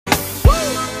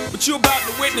What you about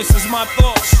to witness is my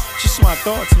thoughts. Just my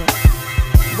thoughts, man.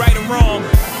 Right or wrong,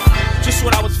 just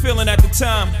what I was feeling at the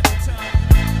time.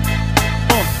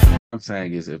 I'm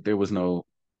saying is if there was no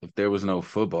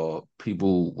football,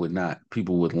 people would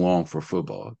long for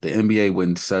football. The NBA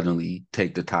wouldn't suddenly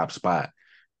take the top spot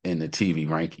in the TV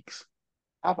rankings.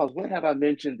 Alphonse, when have I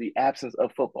mentioned the absence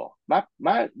of football? My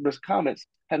comments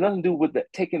have nothing to do with the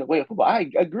taking away of football.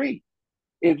 I agree.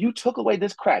 If you took away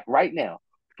this crack right now,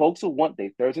 folks will want their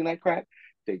Thursday night crack,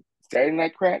 their Saturday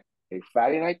night crack, their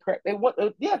Friday night crack. They want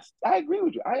yes, I agree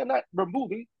with you. I am not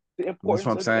removing the That's what importance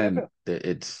I'm of the saying. NFL. That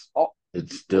it's What I'm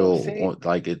still saying,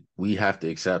 like it. We have to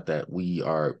accept that we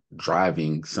are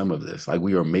driving some of this. Like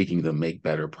we are making them make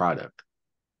better product.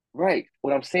 right?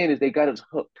 What I'm saying is they got us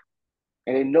hooked,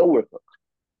 and they know we're hooked.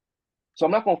 So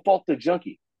I'm not gonna fault the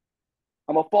junkie.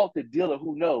 I'm gonna fault the dealer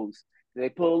who knows that they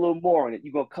put a little more in it.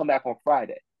 You're gonna come back on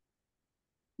Friday,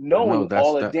 But no, knowing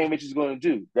all the damage it's going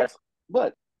to do.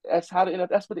 But that's how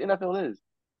that's what the NFL is.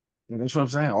 that's what I'm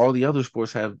saying. All the other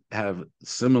sports have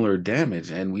similar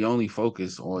damage, and we only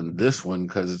focus on this one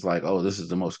because it's like, oh, this is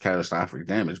the most catastrophic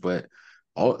damage. But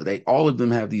all of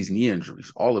them have these knee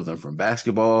injuries. All of them, from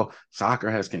basketball,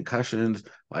 soccer has concussions.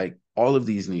 Like all of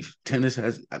these knees. Tennis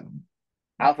has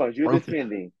Alphonse, you're broken.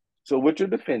 defending. So what you're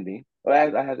defending?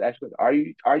 Well, I have to ask you,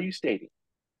 are you stating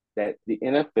that the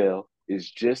NFL is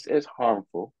just as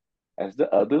harmful as the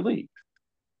other leagues?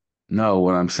 No,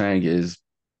 what I'm saying is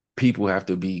people have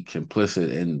to be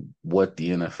complicit in what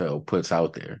the NFL puts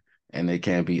out there. And they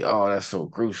can't be, oh, that's so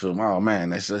gruesome. Oh man,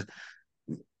 this is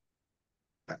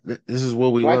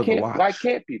what we Why love to can't why watch.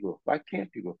 can't people why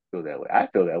can't people feel that way? I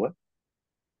feel that way.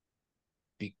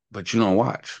 But you don't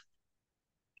watch.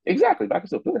 Exactly, but I can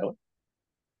still feel that way.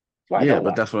 That's why I Yeah, don't but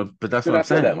watch. that's what Because I'm I feel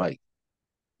saying. that way. Like,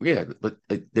 yeah, but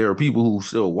there are people who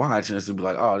still watch and it's to be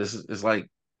like, oh, this is it's like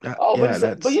Oh,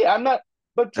 yeah, but yeah, I'm not.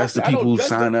 But that's trust the me, I people don't who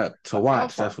judge them. sign up to But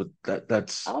watch. Alphonse,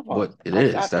 That's Alphonse, what it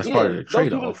is. That's part yeah, of the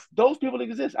trade-off. those people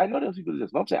exist. I know those people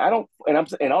exist. But I'm saying I don't, and I'm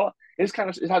saying all it's how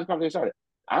the conversation started.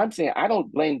 I'm saying I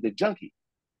don't blame the junkie.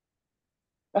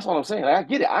 That's all I'm saying. Like, I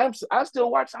get it. I still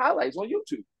watch highlights on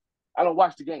YouTube. I don't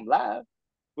watch the game live.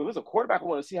 But if it's a quarterback, I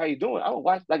want to see how you're doing. I don't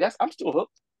watch like that's. I'm still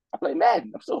hooked. I play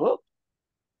Madden. I'm still hooked.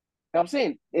 And I'm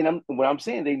saying, what I'm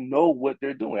saying, they know what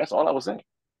they're doing. That's all I was saying.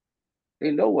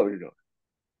 They know what they're doing,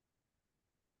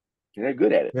 and they're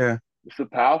good at it. Yeah. It's a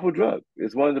powerful drug.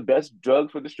 It's one of the best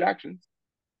drugs for distractions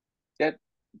that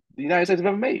the United States have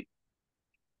ever made.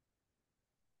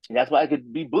 And that's why it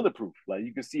could be bulletproof. Like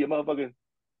you can see a motherfucker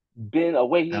been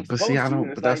away he ain't But see, supposed I to, and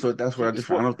don't. it's But that's like what where I keep the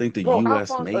differ. I sport. don't think the Bro, U.S.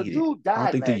 Alphonse, a made it. dude I don't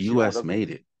died think the last year U.S. made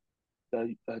it.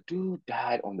 a dude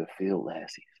died on the field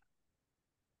last season.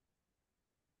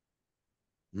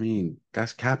 I mean,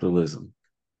 that's capitalism.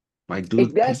 Like,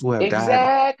 dude, That's people have died,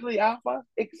 exactly Alphonse.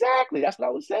 Exactly. That's what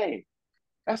I was saying.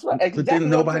 That's what but then exactly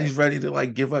what I'm saying. nobody's ready to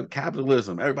like give up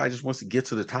capitalism. Everybody just wants to get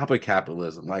to the top of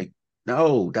capitalism. Like,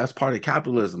 no, that's part of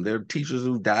capitalism. There are teachers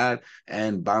who died,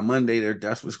 and by Monday their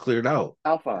desk was cleared out.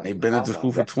 And Alphonse, they've been at the school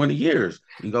Alphonse, for 20 years.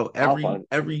 You go Alphonse.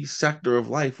 every sector of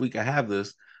life we can have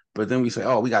this, but then we say,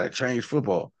 oh, we got to change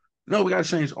football. No, we got to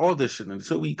change all this shit.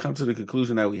 Until we come to the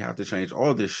conclusion that we have to change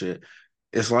all this shit,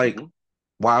 it's like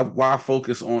Mm-hmm. why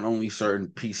focus on only certain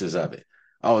pieces of it?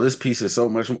 Oh, this piece is so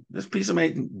much. This piece of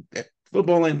made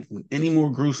football ain't any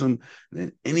more gruesome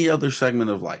than any other segment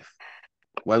of life,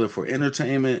 whether for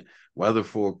entertainment, whether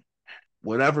for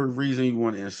whatever reason you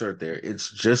want to insert there.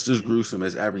 It's just as Mm-hmm. gruesome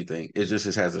as everything. It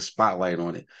has a spotlight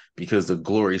on it because the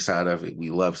glory side of it we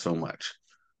love so much.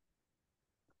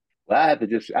 Well, I have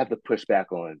to push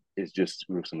back on it's just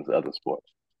gruesome as other sports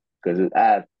because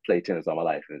I've played tennis all my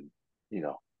life, and you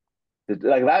know,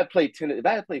 like if I had played tennis, if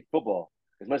I had played football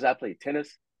as much as I played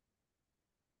tennis,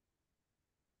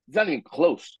 it's not even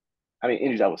close. I mean,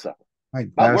 injuries I would suffer. Like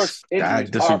My that's worst I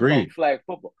injuries are from disagree. flag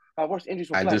football. My worst injuries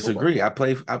from I flag football. disagree. I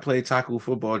played tackle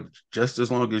football just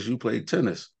as long as you played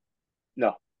tennis.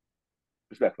 No,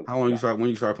 respectfully, How long you no. start when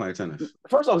you start playing tennis?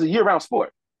 First off, it's a year-round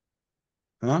sport.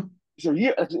 Huh?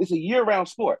 It's a year-round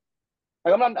sport.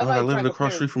 Like I'm Dog, not I even trying lived to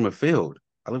across the compare street from a field.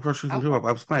 I lived across the street from a field. Alphonse.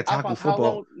 I was playing tackle Alphonse, how long?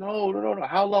 football No, no, no, no.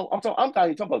 How long? I'm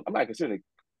talking about. I'm not considering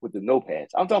with the no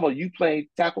pads. I'm talking about you playing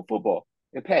tackle football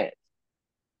in pads.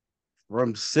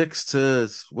 from 6 to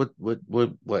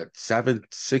what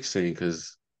 16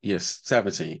 because yes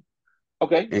 17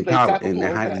 Okay, you in played college tackle in football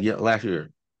in pads. last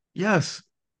year. Yes.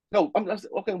 No, I'm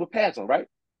okay with pads on, right?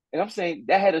 And I'm saying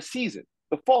that had a season,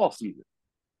 the fall season.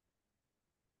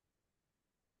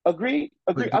 Agree,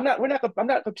 But agree. I'm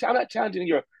not challenging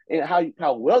your and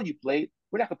how well you played.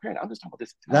 We're not comparing. I'm just talking about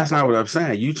this time, that's my not what brother. I'm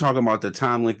saying. You talking about the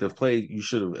time length of play, you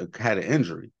should have had an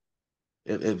injury.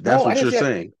 If that's No, I what didn't you're say that.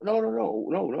 saying.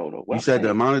 No. What You I'm said the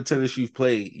saying, amount of tennis you've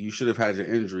played, you should have had your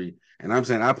injury. And I'm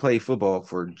saying I played football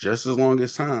for just as long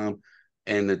as time,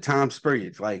 and the time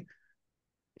spreads. Like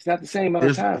it's not the same amount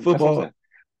of there's time. That's what I'm football. saying.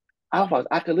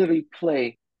 I could literally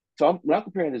play. So when I'm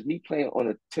comparing this, me playing on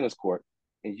a tennis court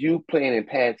and you playing in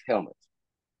pads, helmets.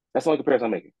 That's the only comparison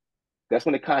I'm making. That's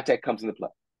when the contact comes into play.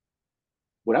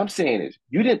 What I'm saying is,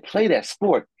 you didn't play that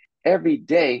sport every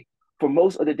day for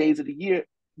most of the days of the year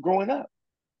growing up.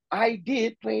 I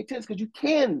did playing tennis because you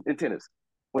can in tennis.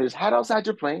 When it's hot outside,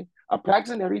 you're playing. I'm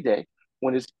practicing every day.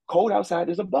 When it's cold outside,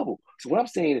 there's a bubble. So what I'm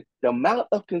saying is the amount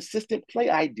of consistent play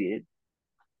I did,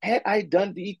 had I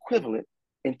done the equivalent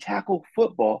in tackle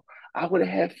football, I would have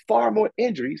had far more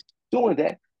injuries doing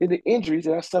that than the injuries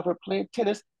that I suffered playing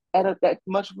tennis at that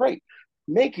much rate,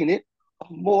 making it a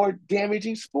more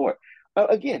damaging sport.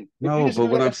 Again, if you No, but disagree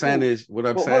with what that, I'm that's saying cool. is, what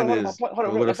I'm But saying hold on, my is, point. Hold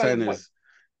but on, what I'm that's not even saying the point. is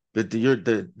that you're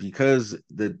the because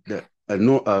the a,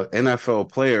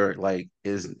 NFL player like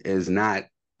is not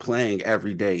playing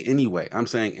every day anyway. I'm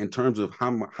saying in terms of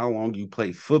how long you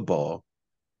play football,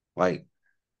 like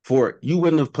for you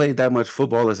wouldn't have played that much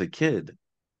football as a kid.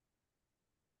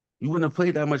 You wouldn't have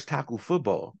played that much tackle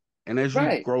football. And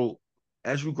Right.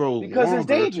 as you grow Because it's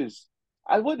longer, dangerous.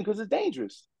 I wouldn't because it's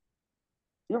dangerous.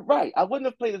 You're right. I wouldn't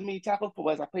have played as many tackle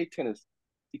football as I played tennis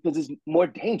because it's more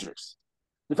dangerous.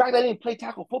 The fact that I didn't play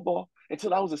tackle football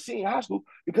until I was a senior in high school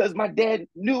because my dad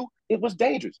knew it was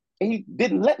dangerous and he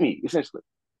didn't let me essentially.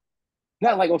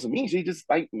 Not like on some mean shit, he just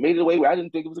like made it a way where I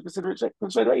didn't think it was a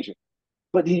consideration.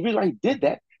 But he really like, did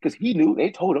that because he knew they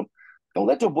told him, don't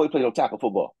let your boy play no tackle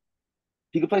football.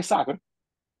 He can play soccer,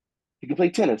 he can play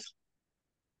tennis.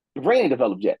 The brain ain't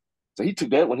developed yet. So he took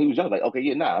that when he was young, like, okay,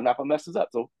 yeah, nah, I'm not gonna mess this up.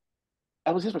 So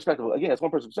that was his perspective. Again, it's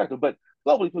one person's perspective, but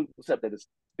globally people accept that it's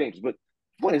dangerous. But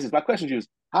the point is, my question to you is,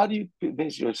 how do you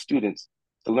convince your students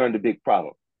to learn the big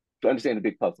problem, to understand the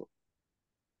big puzzle?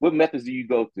 What methods do you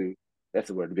go through? That's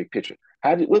the word, the big picture.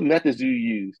 What methods do you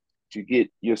use to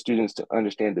get your students to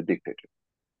understand the big picture?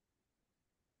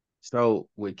 so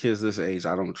with kids this age,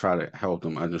 I don't try to help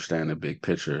them understand the big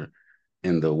picture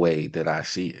in the way that I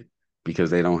see it because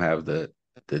they don't have the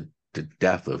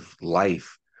depth of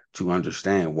life to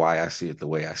understand why I see it the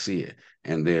way I see it.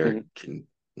 And they're Mm-hmm.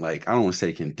 like, I don't want to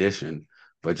say conditioned,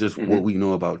 but just Mm-hmm. what we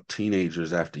know about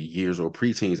teenagers after years or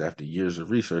preteens after years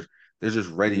of research, they're just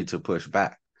ready Mm-hmm. to push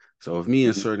back. So if me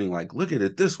Mm-hmm. inserting like, look at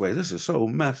it this way, this is so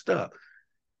messed up.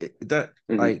 That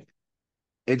Mm-hmm. like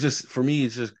it just for me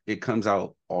it's just it comes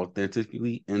out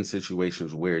authentically in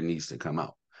situations where it needs to come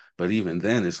out, but even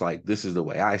then it's like this is the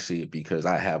way I see it because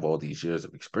I have all these years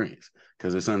of experience,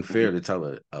 because it's Mm-hmm. unfair to tell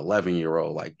a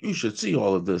 11-year-old like you should see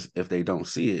all of this if they don't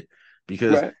see it,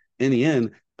 because Right. in the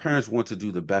end parents want to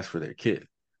do the best for their kid,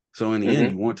 so in the end Mm-hmm.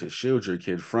 you want to shield your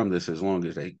kid from this as long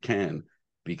as they can,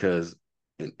 because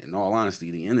in all honesty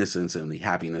the innocence and the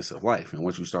happiness of life, and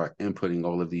once you start inputting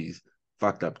all of these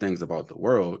fucked up things about the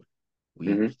world, we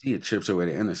Mm-hmm. see it chips away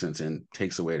their innocence and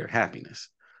takes away their happiness.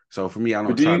 So for me, I But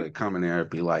don't do try you to come in there and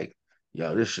be like,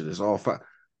 yo, this shit is all fun.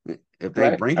 If they right?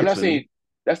 bring I'm it not to me, saying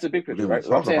that's the big picture, then we right?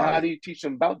 What I'm talk saying, about how it. do you teach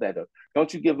them about that though?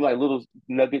 Don't you give them like little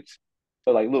nuggets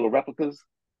or like little replicas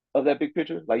of that big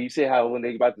picture? Like you say how when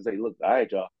they about to say, look, all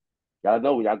right, y'all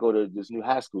know when y'all go to this new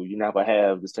high school, you're not gonna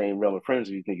have the same realm of friends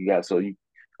you think you got. So you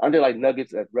aren't there like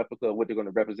nuggets that replica of what they're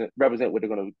gonna represent what they're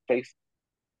gonna face?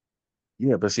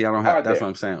 Yeah, but see, I don't have. Are That's what there?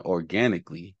 I'm saying.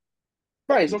 Organically,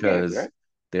 Right, it's organically, because right?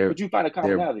 they're But you find a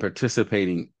they're commonality.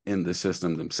 participating in the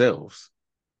system themselves.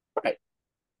 Right.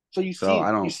 So you So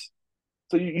I see don't.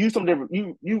 so you use something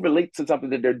you relate to something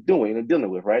that they're doing and dealing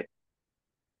with, right?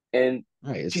 And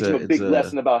Right. It's teach them a a it's big a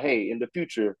lesson about, hey, in the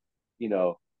future, you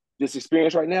know, this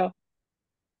experience right now,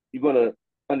 you're gonna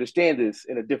understand this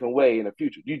in a different way in the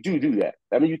future. You do that.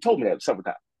 I mean, you told me that several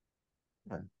times.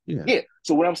 yeah. Yeah.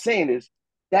 So what I'm saying is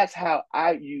that's how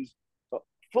I use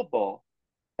football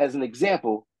as an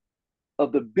example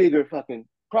of the bigger fucking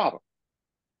problem.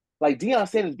 Like Deion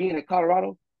Sanders being in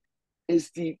Colorado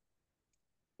is the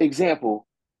example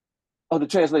of the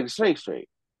translated slave trade.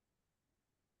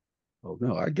 Oh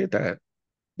no, I get that.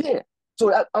 Yeah.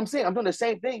 So I'm saying I'm doing the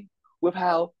same thing with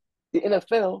how the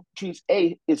NFL treats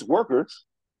its workers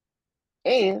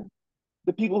and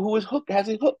the people who is hooked has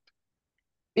it hooked.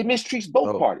 It mistreats both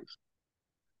Oh, parties.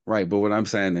 right. But what I'm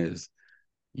saying is,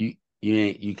 you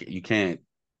can't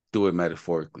do it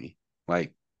metaphorically.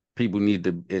 Like people need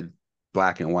to it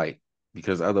black and white,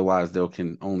 because otherwise they'll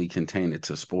can only contain it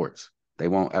to sports. They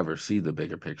won't ever see the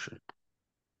bigger picture.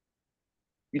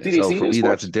 You And think they so see it for in me,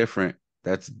 that's sports? different.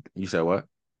 That's you said what?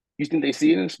 You think they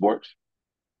see it in sports?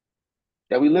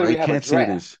 That we Well, literally have a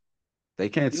draft. they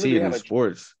can't We see literally it in have a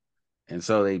sports And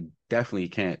so they definitely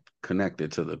can't connect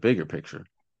it to the bigger picture.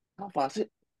 How far is it?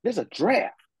 There's a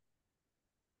draft.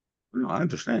 No, I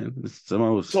understand. It's the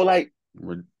most So like,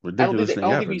 ridiculous I thing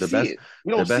don't think ever. we see it.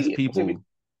 We The don't best see it. people,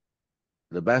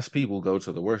 the best people go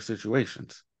to the worst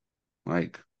situations.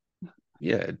 Like,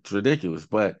 yeah, it's ridiculous.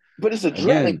 But But it's a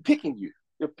draft. They again, picking you.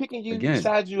 They're picking you, again,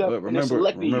 size you up, but and they're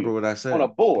selecting remember you what I on a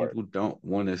said. board. People don't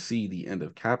want to see the end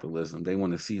of capitalism. They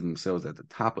want to see themselves at the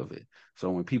top of it.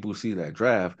 So when people see that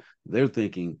draft, they're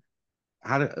thinking,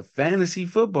 how to fantasy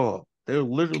football. They're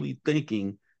literally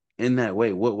thinking in that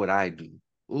way, what would I do?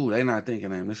 Ooh, they're not thinking,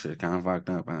 man, this shit kind of fucked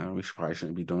up. Man. We should probably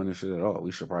shouldn't be doing this shit at all.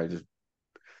 We should probably just.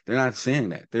 They're not saying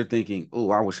that. They're thinking, oh,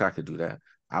 I wish I could do that.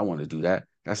 I want to do that.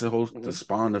 That's the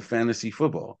spawn of fantasy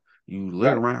football. You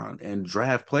lit Right. around and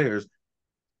draft players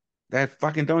that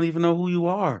fucking don't even know who you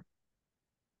are.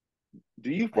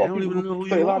 Do you They fault don't people even who know who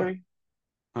play you are. lottery?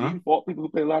 Do Huh? you fault people who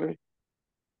play lottery?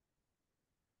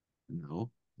 No.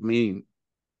 I mean,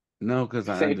 no, because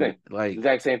I Same under thing. The like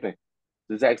exact same thing.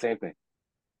 The exact same thing.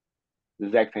 The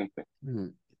exact same thing. hmm,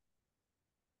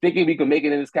 Thinking we can make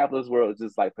it in this capitalist world is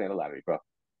just like playing the lottery, bro.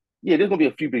 Yeah, there's gonna be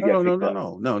a few people no, get no, no, picked no, up,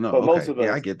 no, no, no. but most Okay. of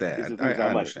Yeah, I us get is that. just I, losing I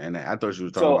our money. understand that. I thought you were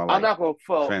talking So about I'm like not gonna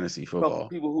fault fantasy football.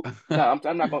 people who. No,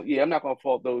 I'm not gonna. Yeah, I'm not gonna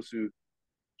fault those who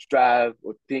strive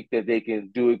or think that they can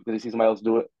do it because they see somebody else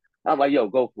do it. I'm like, yo,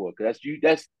 go for it, because that's you.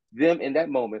 That's them in that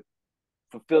moment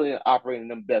fulfilling and operating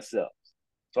them best selves.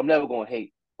 So I'm never gonna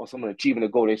hate on someone achieving the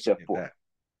goal they set Get for. that.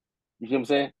 You see what I'm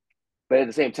saying? But at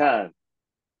the same time,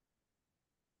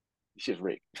 shit's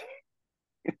rigged.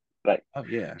 Like Oh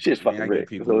yeah. shit's I mean, fucking I get rigged.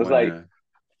 people So it's like, wanna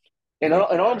and make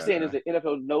all I'm saying is the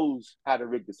NFL knows how to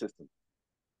rig the system,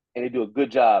 and they do a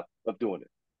good job of doing it.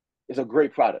 It's a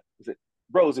great product. It's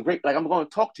a great. Like I'm going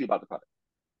to talk to you about the product.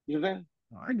 You know what I'm saying?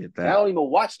 I get And I that. don't even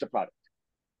watch the product.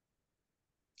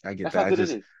 I get That's how that. I good it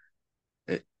just is.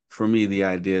 for me the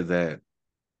idea that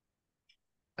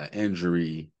an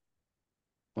injury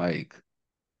like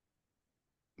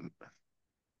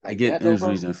I Like get that though,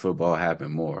 injuries bro. in football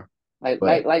happen more, Like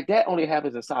like but like that only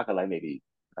happens in soccer like maybe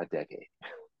a decade.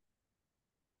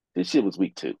 This shit was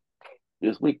week 2. It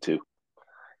was week 2.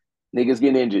 Niggas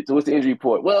getting injured. So what's the injury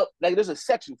report? Well, like there's a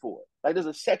section for it. Like there's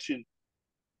a section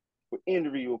for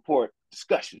injury report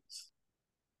discussions.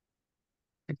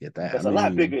 I get that. I That's a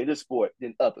lot mean, bigger in this sport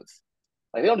than others.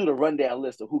 Like they don't do the rundown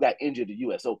list of who got injured in the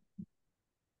U.S. Open.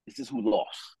 This is who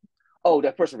lost. Oh,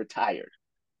 that person retired.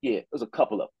 Yeah, there's a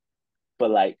couple of them.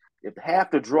 But like, if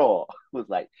half the draw was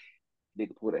like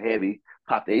nigga pulled a heavy,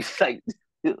 popped a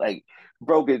like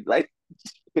broken, like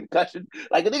concussion,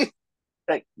 like a nigga,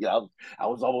 like I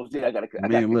was almost there. I I got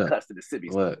mean, concussed in the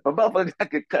semis. look, But motherfucker got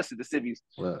concussed in the semis.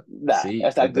 look. Nah, See,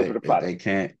 that's not good for the if product. they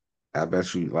can't, I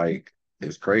bet you like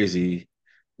it's crazy,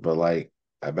 but like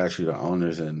I bet you the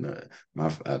owners and my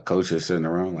coaches sitting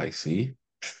around like, see,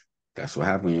 that's what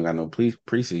happened when you got no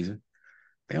preseason.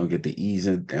 They don't get to ease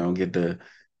in. They don't get to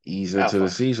ease into the Alpha,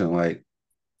 season. Like,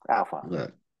 alpha.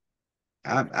 look,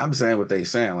 I'm saying what they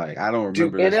saying. Like, I don't Do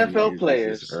remember this many NFL injuries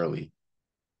this players early.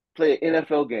 play an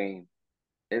NFL game,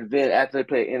 and then after they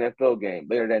play an NFL game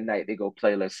later that night, they go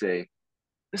play, let's say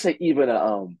even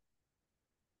a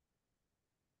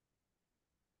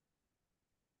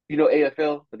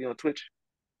AFL, but on Twitch,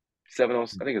 7 on,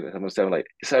 I think it's 7 on 7, like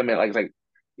 7 man, like it's like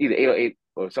either 8 or 8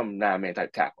 or some 9 man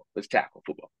type tackle. It's tackle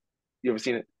football. You ever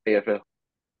seen it? AFL.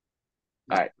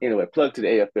 All right. Anyway, plug to the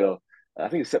AFL. I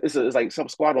think it's like some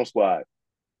squad on squad.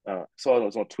 Saw it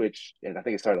was on Twitch, and I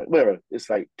think it started like whatever. It's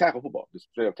like tackle football, just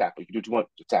straight up tackle. You can do what you want,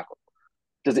 just tackle.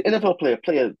 Does the NFL player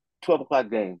play a 12 o'clock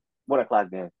game, 1 o'clock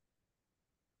game,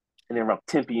 and then around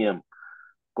 10 p.m.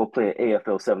 go play an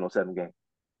AFL 7 on 7 game?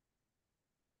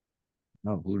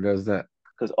 No, who does that?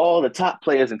 Because all the top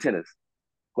players in tennis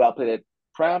go out play that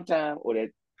prime time or that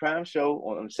prime show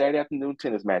on Saturday afternoon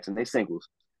tennis match, and they singles.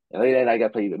 And later that night, got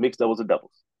to play either mixed doubles or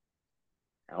doubles.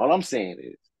 And all I'm saying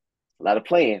is a lot of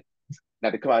playing,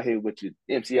 not to come out here with your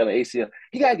MCL and ACL.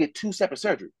 He got to get 2 separate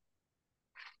surgeries.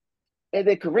 And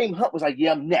then Kareem Hunt was like,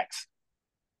 "Yeah, I'm next.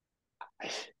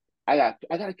 I got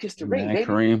to kiss the ring, Man, baby.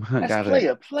 That's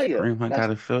player. Kareem Hunt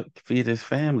That's gotta feed his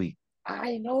family.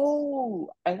 I know,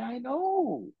 and I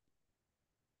know.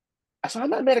 So I'm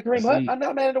not mad at Kareem Hunt. See, I'm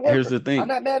not mad at the here's worker. the I'm thing.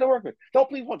 not mad at the worker. Don't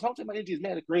please don't say my energy is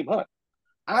mad at Kareem Hunt.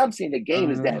 I'm saying the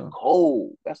game is that Uh,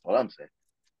 cold. That's what I'm saying.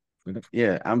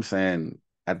 yeah, I'm saying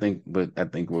but I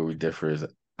think where we differ is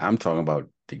I'm talking about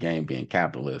the game being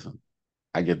capitalism.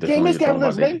 I get different Game when is you're talking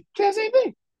about capitalism, the. baby. Can't say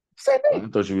thing. Same I thing.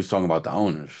 thought you was talking about the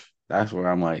owners. That's where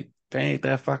I'm like, they ain't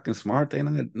that fucking smart. They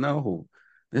don't know.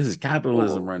 This is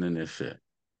capitalism Oh, running this shit.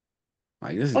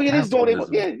 Like this is oh yeah, they're just doing it.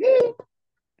 capitalism. Yeah, yeah.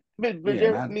 But Yeah,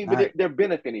 they're, I not mean, but not they're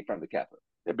benefiting from the capital.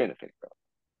 They're benefiting from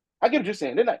it. I get what you're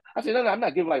saying. They're not. I said, no, I'm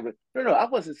not giving like, no. I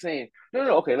wasn't saying,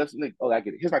 no. Okay, let's. Oh, I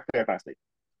get it. Here's my clarifying statement.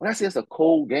 When I say it's a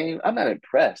cold game, I'm not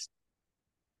impressed.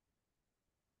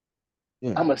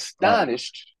 Yeah. I'm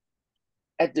astonished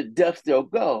at the depth they'll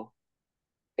go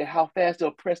and how fast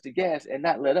they'll press the gas and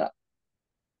not let up.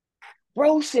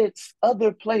 Bro said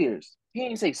other players. He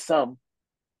didn't say some,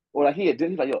 or like he's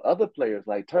like, yo, other players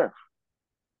like Turf.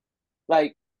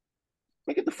 Like,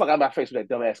 get the fuck out of my face with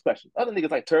that dumbass question. Other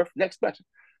niggas like Turf. Next question.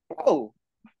 Bro,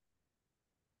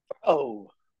 bro,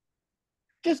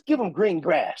 just give them green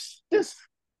grass. Just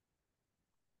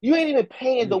you ain't even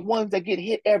paying the ones that get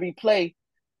hit every play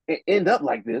and end up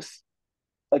like this,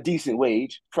 a decent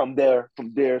wage from their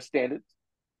standards.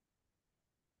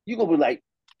 You gonna be like,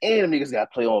 and them niggas gotta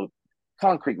play on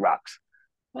concrete rocks.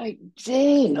 Like,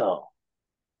 damn.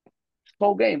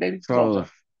 Whole game, baby. That's all I'm So saying.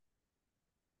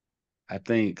 I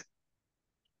think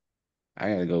I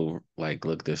gotta go like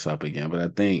look this up again, but I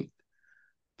think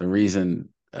the reason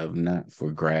of not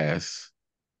for grass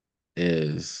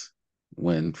is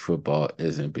when football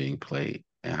isn't being played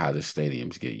and how the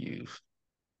stadiums get used.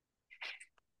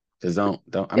 Because don't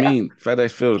I Yeah, mean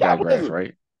FedEx Field got grass, capitalism.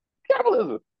 right?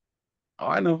 Capitalism. Oh,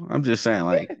 I know. I'm just saying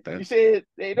like Yeah. You that's said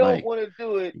they don't like want to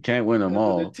do it you can't win them because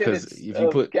of the all. Because tenets if you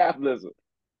of put capitalism.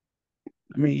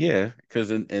 I mean, yeah, because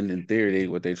in theory,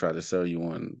 what they try to sell you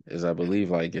on is, I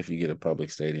believe, like if you get a public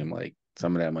stadium, like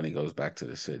some of that money goes back to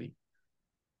the city.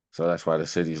 So that's why the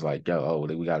city's like, yo,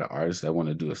 oh, we got an artist that want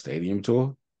to do a stadium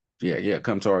tour. Yeah, yeah,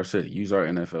 come to our city, use our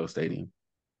NFL stadium.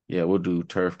 Yeah, we'll do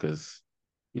turf because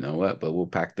you know what, but we'll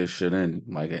pack this shit in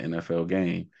like an NFL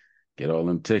game, get all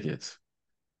them tickets.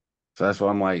 So that's why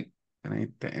I'm like, it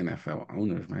ain't the NFL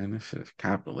owners, man. This shit's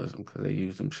capitalism because they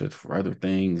use them shits for other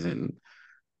things and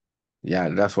yeah,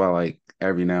 that's why like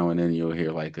every now and then you'll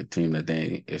hear like a team that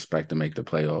they expect to make the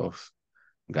playoffs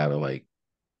gotta like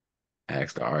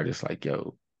ask the artist like,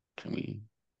 yo, can we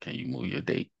can you move your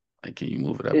date? Like can you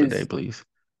move it up a day, Is please?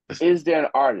 It's, is there an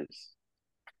artist?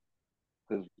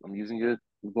 Because I'm using your,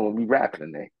 we're going to be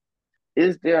rapping today.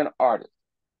 Is there an artist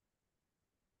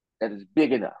that is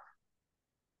big enough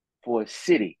for a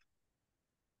city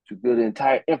to build an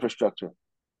entire infrastructure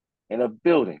in a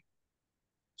building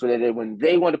so that when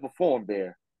they want to perform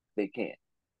there, they can?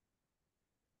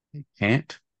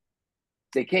 can't.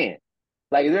 They can.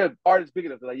 Like, is there an artist big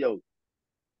enough to like, yo,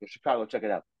 in Chicago, check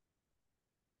it out.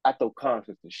 I throw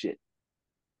concerts and shit.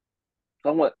 So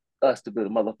I want us to build a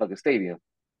motherfucking stadium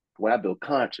when I build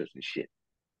concerts and shit.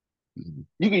 Mhm.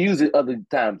 You can use it other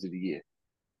times of the year,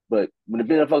 but when the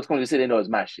big folks come to the city, they know it's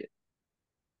my shit.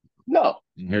 No.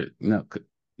 No, So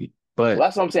but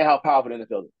that's what I'm saying. How powerful the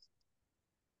NFL is.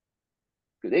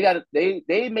 Because they got it.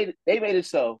 They made it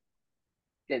so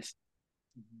that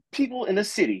people in the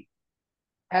city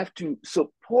have to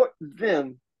support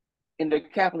them in their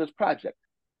capitalist project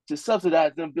to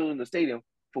subsidize them building the stadium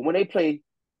for when they play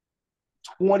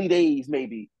 20 days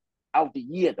maybe out the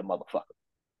year, the motherfucker.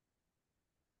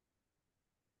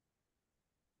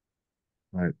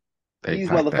 right, they These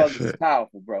pack that motherfuckers is shit.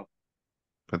 powerful, bro.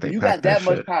 But When they you pack got that that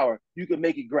much shit. power, you can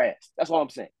make it grass. That's all I'm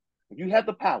saying. If you have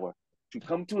the power to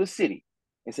come to a city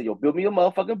and say, yo, build me a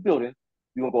motherfucking building,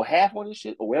 we're gonna go half on this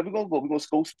shit, or wherever we're gonna go, we're gonna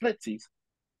go splitsies,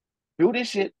 build this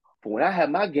shit for when I have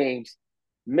my games,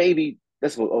 maybe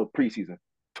let's go preseason,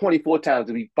 24 times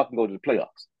to we fucking go to the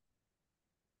playoffs.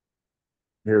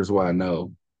 Here's why I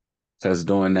know. Because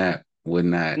doing that would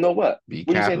not No what? be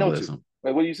What are you saying no to? capitalism.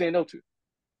 Like what are you saying no to?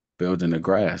 Building the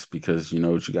grass because you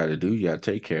know what you got to do. You got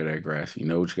to take care of that grass. You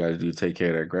know what you got to do to take care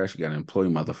of that grass. You got to employ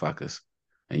motherfuckers.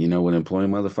 And you know what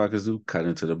employing motherfuckers do? Cut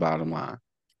into the bottom line.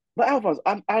 But Alphonse,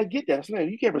 I get that. So, man,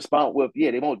 you can't respond with, yeah,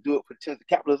 they won't do it for the chance of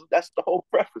capitalism. That's the whole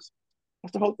preface.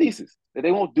 That's the whole thesis. That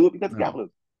they won't do it because of No.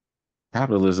 capitalism.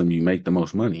 Capitalism, you make the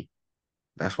most money.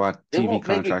 That's why They TV won't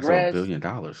make it contracts are grass. $1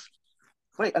 billion.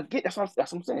 Wait, again, that's what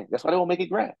I'm saying. That's why they won't make it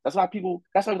grass. That's why people,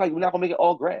 that's why like, we're not going to make it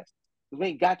all grass. Because we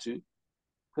ain't got to.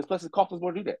 Because plus it costs us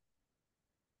more to do that.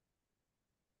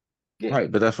 Yeah.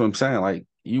 Right. But that's what I'm saying. Like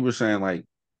you were saying, like,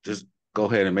 just go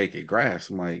ahead and make it grass.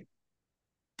 I'm like,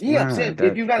 Yeah, I'm nah, saying if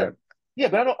that you got to, that yeah,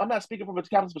 but I'm not speaking from a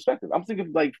capitalist perspective. I'm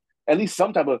thinking like at least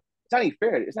some type of, it's not even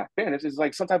fair. It's not fairness. It's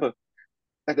like some type of,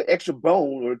 like an extra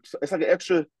bone or it's like an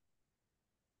extra,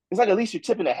 it's like at least you're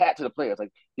tipping a hat to the players.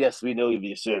 Like, yes, we know you for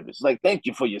your service. Like, thank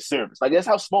you for your service. Like, that's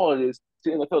how small it is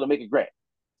to the NFL to make it great.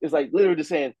 It's like literally just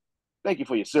saying, thank you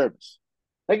for your service.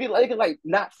 They can like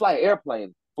not fly an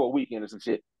airplane for a weekend or some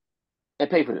shit and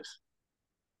pay for this.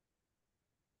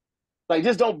 Like,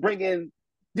 just don't bring in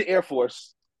the Air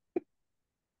Force.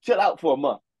 Chill out for a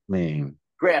month. I mean,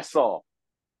 Grass saw.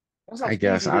 That's how I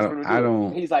guess easy it is for him to I do it. And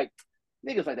don't he's like,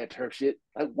 niggas like that turf shit.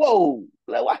 Like, whoa.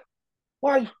 Like, what?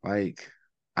 Why? Like,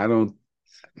 I don't,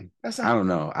 That's I not. don't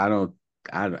know.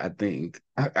 I think,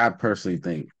 I personally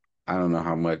think, I don't know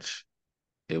how much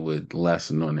it would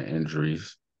lessen on the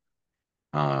injuries.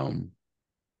 Um,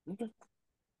 Okay.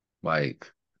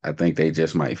 like, I think they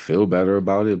just might feel better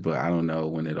about it, but I don't know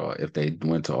when it all, if they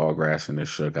went to all grass and it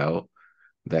shook out,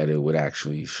 that it would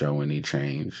actually show any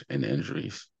change in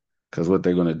injuries. Because what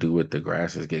they're going to do with the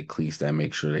grass is get cleats that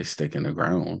make sure they stick in the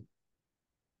ground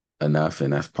enough,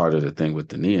 and that's part of the thing with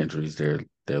the knee injuries. Their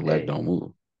leg Hey, don't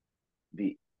move.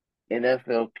 the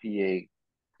NFLPA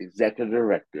executive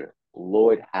director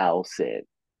Lloyd Howe said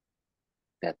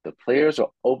that the players are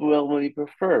overwhelmingly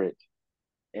prefer it,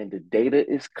 and the data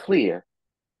is clear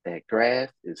that grass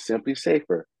is simply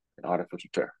safer than artificial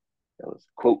turf. That was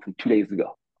a quote from 2 days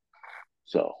ago.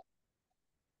 So,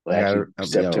 well, I actually, got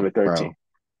September yo, 13th.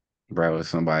 bro, as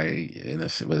somebody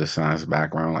with a science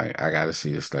background, like I got to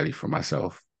see the study for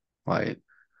myself. Like,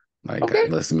 Okay,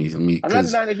 listen to me, I'm not because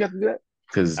denying that you have to do that.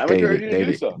 because I'm encouraging you to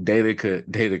do so. data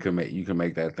could make you can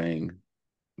make that thing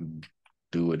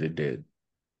do what it did.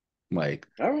 Like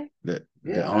All right. the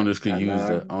Yeah, owners could I'm use not.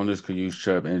 the owners could use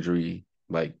Chubb injury,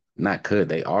 like not could,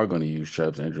 they are going to use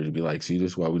Chubb's injury to be like, see,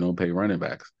 this is why we don't pay running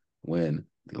backs. When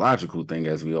the logical thing,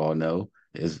 as we all know,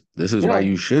 is this is why Yeah,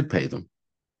 you should pay them.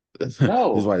 This is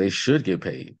no. why they should get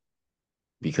paid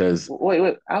because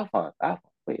Wait, Alphonse,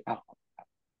 wait, Alphonse.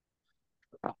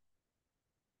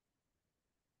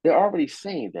 They're already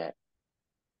saying that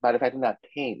by the fact they're not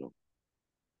paying them.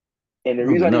 And the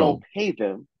reason why they don't no, pay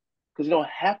them, because they don't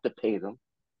have to pay them,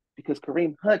 because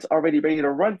Kareem Hunt's already ready to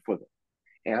run for them.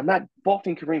 And I'm not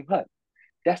faulting Kareem Hunt.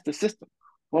 That's the system.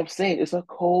 What I'm saying is a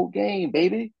cold game,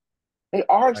 baby. They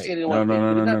are right? saying they No, want to no, pay,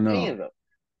 no, but they're no, no, not no. paying them.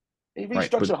 They Right,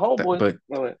 restructured Homeboy. but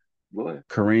Go ahead.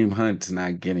 Kareem Hunt's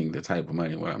not getting the type of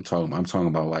money. What I'm talking about, I'm talking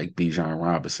about like Bijan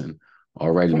Robinson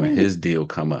already when Right. his deal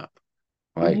come up.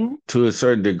 Like Mm-hmm. to a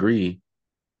certain degree,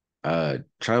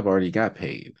 Chubb already got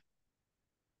paid.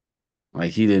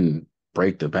 Like he didn't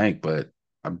break the bank, but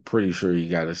I'm pretty sure he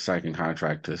got a second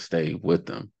contract to stay with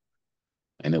them.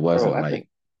 And it Bro, wasn't I think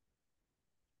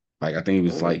like I think he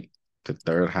was uh, like the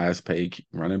third highest paid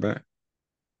running back.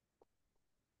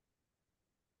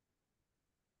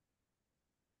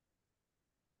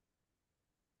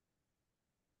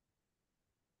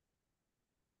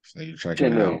 So you're checking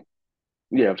 10 it million. out.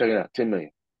 Yeah, I'm checking it out. 10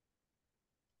 million.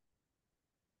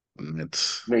 And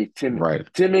it's Made 10, right.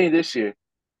 10 million this year.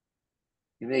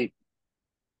 He made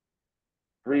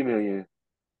 3 million.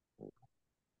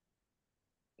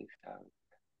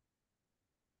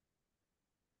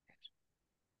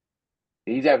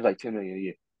 He's averaged like 10 million a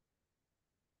year.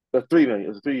 But 3 million. It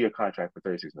was a 3-year contract for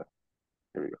 36 million.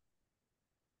 Here we go.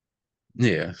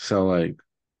 Yeah. So like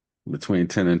between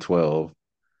 10 and 12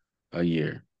 a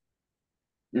year.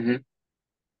 Mm-hmm.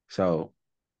 So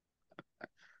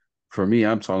for me,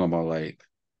 I'm talking about like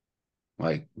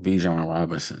Bijan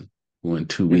Robinson, who in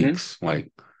two Mm-hmm. weeks,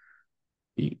 like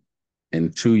he,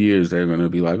 in 2 years, they're gonna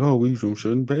be like, oh, we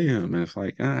shouldn't pay him. And it's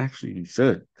like, actually you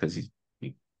should, because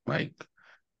like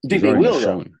You think he's they already will though?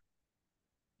 showing.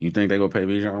 You think they gonna pay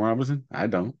Bijan Robinson? I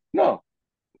don't. No.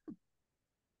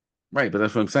 Right, but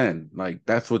that's what I'm saying. Like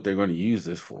that's what they're gonna use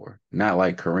this for. Not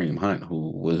like Kareem Hunt,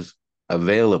 who was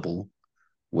available,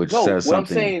 which No, says what I'm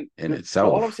something saying, in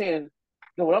no, all I'm itself. saying,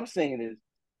 no, what I'm saying is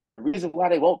the reason why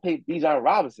they won't pay Bijan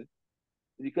Robinson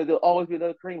is because there'll always be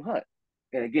another Kareem Hunt.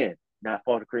 And again, not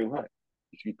fault of Kareem Hunt.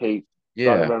 He should be paid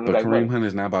starting Yeah, running but back Kareem money. Hunt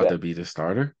is not about But to be the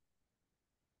starter.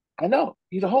 I know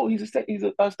he's a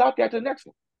stopgap to the next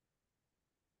one.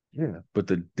 Yeah. But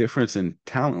the difference in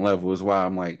talent level is why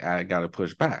I'm like, I gotta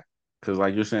push back. Because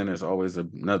like you're saying there's always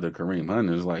another Kareem Hunt.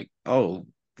 It's like, oh,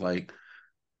 like,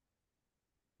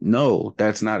 no,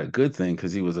 that's not a good thing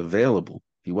because he was available.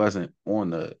 He wasn't on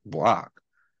the block.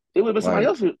 It would have been somebody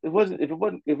Like, else. If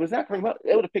it was not Kareem Hunt,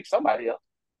 they would have picked somebody else.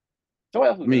 Somebody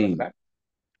else would I have been running mean, back.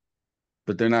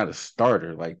 but they're not a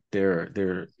starter. Like they're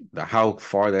the how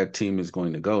far that team is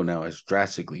going to go now has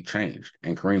drastically changed.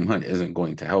 And Kareem Hunt isn't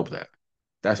going to help that.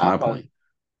 That's my Alphonse, point.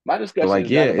 my But discussion like,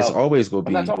 is yeah, not about.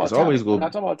 I'm not talking it's about always talent. I'm go,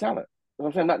 not talking about talent. You know what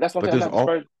I'm saying that's what I'm but saying. I'm there's not all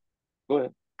disparaging. Go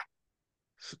ahead.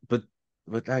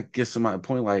 but that gets to my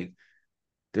point. Like,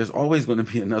 there's always going to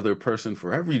be another person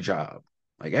for every job.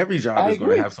 Like every job I is going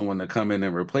to agree, have someone to come in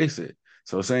and replace it.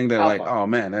 So saying that like, Alphonse. oh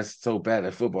man, that's so bad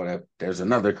at football that there's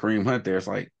another Kareem Hunt there. It's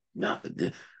like, no,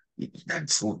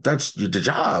 that's the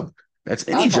job. That's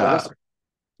any Alphonse. That's job.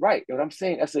 right. And what I'm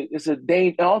saying, it's a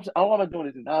danger. All I'm doing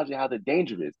is acknowledging how the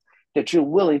danger is that you're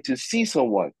willing to see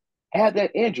someone have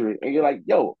that injury, and you're like,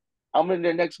 "Yo, I'm in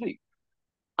there next week."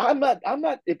 I'm not.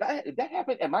 If that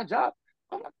happened at my job,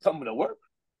 I'm not coming to work.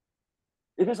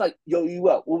 If it's like, yo, you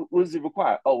up? What does it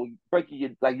require? Oh, breaking your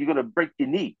like you're gonna break your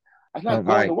knee. That's So not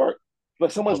going to like, work.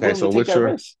 But someone's okay, willing to so take that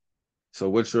risk.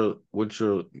 what's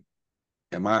your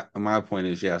and my point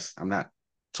is, yes, I'm not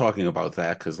talking about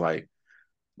that because like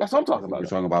That's what I'm if talking we about. were Though.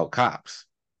 talking about cops,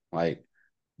 like,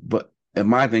 but and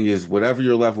my thing is, whatever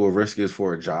your level of risk is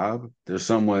for a job, there's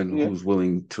someone Yeah, who's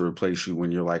willing to replace you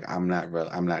when you're like, I'm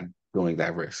not doing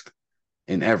that risk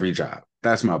in every job.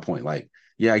 That's my point. Like,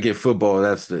 yeah, I get football,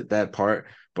 that's that part,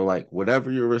 but like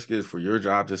whatever your risk is for your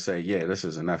job, just say, yeah, this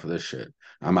is enough of this shit.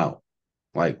 I'm out.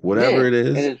 Like yeah, whatever it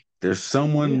and is, it's there's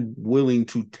yeah, someone willing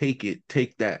to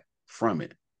take that from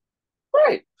it.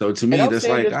 right. So to And me, I'm that's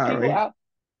saying like, there's all people right, out.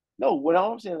 No, what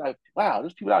I'm saying like, wow,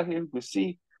 there's people out here who can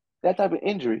see that type of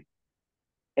injury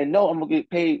and know I'm gonna get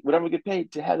paid whatever I get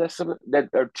paid to have that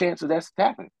or chances that's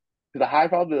happening. There's a high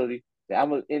probability that I'm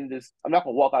gonna end this. I'm not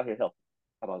gonna walk out here healthy.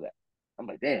 How about that? I'm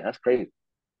like, damn, that's crazy.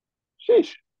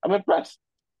 Sheesh, I'm impressed.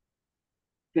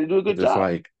 They do a but good just job.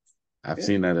 like I've Yeah.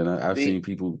 seen that, and I've See, seen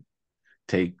people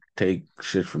take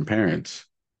shit from parents,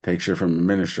 take shit from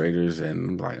administrators,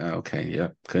 and like, oh, okay,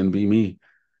 yep, couldn't be me.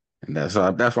 And that's why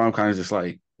I'm kind of just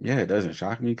like, yeah, it doesn't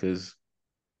shock me because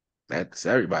that's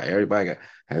everybody.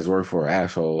 Has worked for an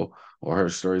asshole or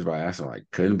heard stories by asshole. Like,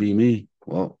 couldn't be me.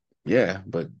 Well, yeah,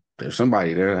 but there's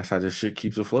somebody there. That's how this shit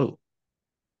keeps afloat.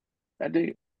 I dig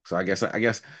it. So I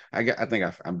think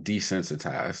I'm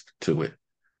desensitized to it.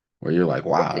 Where you're like,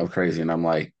 wow, I'm Right. crazy, and I'm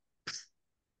like,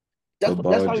 That's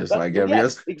football, how. just like every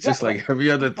other, Yes, just exactly. Right. like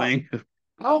every other How, thing.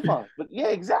 Alphonse, but yeah,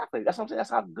 exactly. That's what I'm saying. That's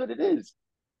how good it is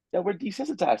that we're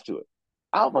desensitized to it.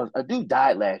 Alphonse, a dude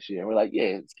died last year, and we're like,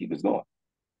 yeah, let's keep this going.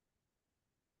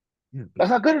 Yeah, but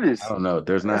That's how good it I is. don't know.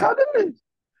 There's That's not. how good it is.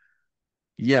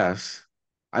 Yes,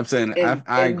 I'm saying I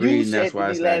And agree, you and that's said to why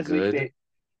me it's that last week good. that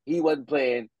he wasn't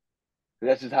playing.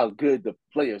 That's just how good the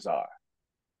players are.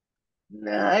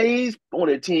 Nah, he's on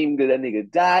a team that nigga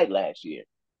died last year,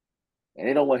 and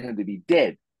they don't want him to be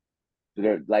dead. So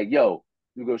they're like, "Yo,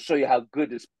 we're gonna show you how good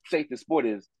this safe this sport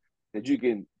is that you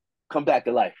can come back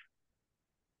to life."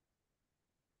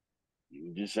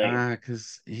 You just saying.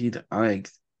 Because like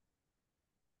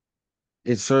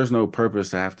it serves no purpose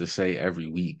to have to say every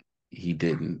week he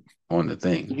didn't on the You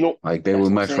thing. don't. Like That's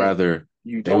what I'm saying.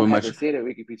 You they don't would have to much say that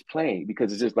Ricky Peach playing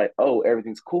because it's just like, oh,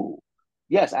 everything's cool.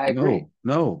 Yes, I agree.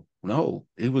 no.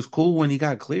 It was cool when he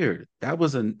got cleared. That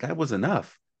was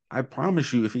enough. I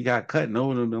promise you, if he got cut, no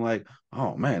one would have been like,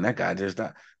 oh man, that guy just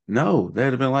died. No, they'd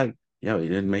have been like, yo, he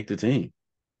didn't make the team.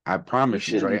 I He promise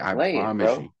you, shouldn't Dre. be I playing, promise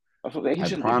bro. you. That's what I'm saying. He I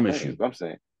shouldn't be promise playing. you. What I'm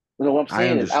saying. You know what I'm I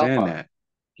saying is understand Alphonse. that.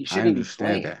 He I shouldn't be understand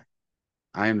playing. that.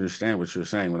 I understand what you're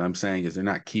saying. What I'm saying is they're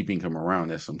not keeping him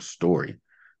around as some story.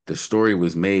 The story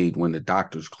was made when the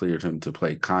doctors cleared him to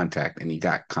play contact, and he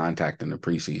got contact in the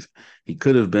preseason. He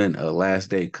could have been a last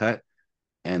day cut,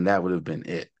 and that would have been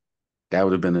it. That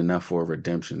would have been enough for a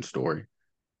redemption story.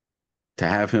 To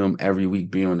have him every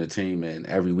week be on the team, and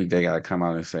every week they got to come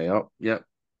out and say, "Oh, yep,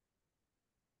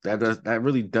 that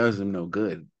really does him no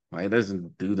good. Like, it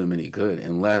doesn't do them any good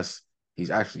unless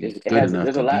he's actually It good has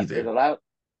enough to be there."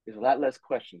 there's a lot less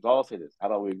questions. I'll say this. How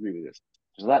about we agree with this?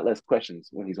 There's a lot less questions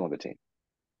when he's on the team.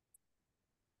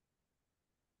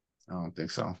 I don't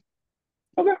think so.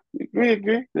 Okay,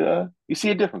 agree. You see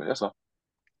it differently. That's all.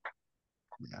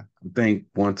 Yeah, I think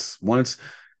once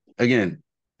again,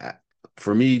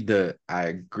 for me, the I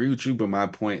agree with you, but my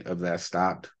point of that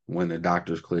stopped when the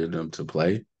doctors cleared him to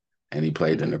play, and he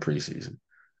played in Mm-hmm. the preseason.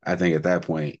 I think at that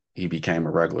point he became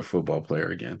a regular football player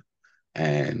again,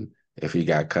 and if he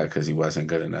got cut because he wasn't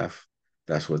good enough,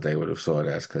 that's what they would have saw it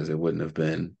as. Because it wouldn't have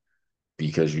been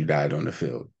because you died on the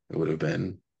field; it would have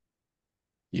been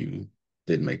you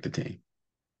didn't make the team.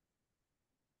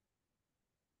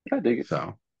 I dig it.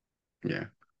 So yeah,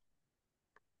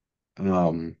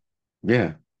 um,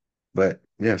 yeah, but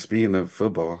yeah. Speaking of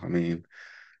football, I mean.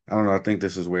 I don't know. I think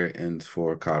this is where it ends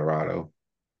for Colorado.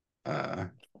 Uh,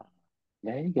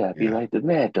 Man, you gotta be yeah, like the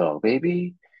mad dog,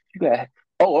 baby. You got.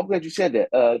 Oh, I'm glad you said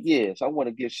that. Yeah. So I want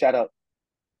to give shout out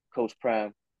Coach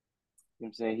Prime. You know what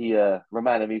I'm saying? He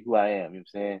reminded me who I am. You know what I'm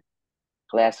saying?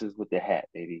 Glasses with the hat,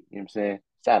 baby. You know what I'm saying?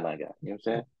 Sideline guy. You know what I'm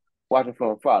saying? Watching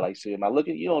from afar, like shit. Am I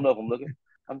looking? You don't know if I'm looking.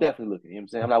 I'm definitely looking. You know what I'm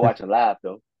saying? I'm not watching live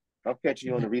though. I'm catching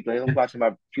you on the replay. I'm watching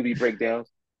my QB breakdowns.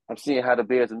 I'm seeing how the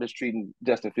Bears are mistreating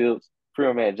Justin Fields.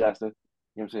 Free man, Justin.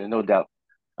 You know what I'm saying? No doubt.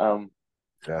 Um,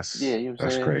 yeah, you know what I'm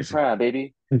that's saying? crazy. Prime,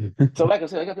 baby. So like I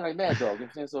said, I got to be like Mad Dog. You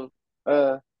know what I'm saying?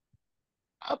 So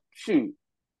shoot,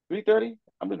 3:30.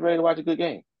 I'm just ready to watch a good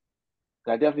game.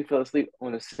 I definitely fell asleep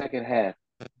on the second half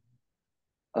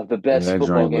of the Yeah, best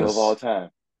football game of all time.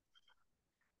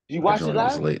 You that watch it joint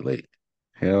was live? late.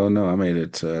 Hell no, I made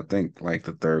it to I think like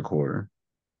the third quarter.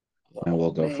 I Oh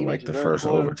woke up man, for you like mentioned the third first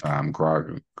quarter. overtime,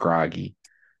 groggy,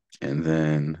 and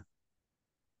then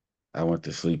I went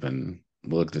to sleep and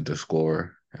looked at the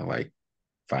score at like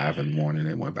 5 in the morning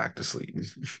and went back to sleep.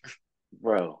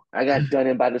 Bro, I got done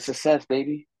in by the success,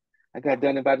 baby. I got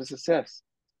done in by the success.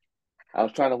 I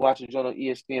was trying to watch it on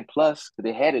ESPN Plus because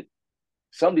they had it.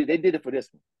 Somebody they did it for this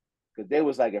one because they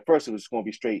was like at first it was going to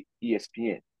be straight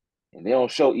ESPN, and they don't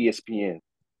show ESPN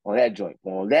on that joint.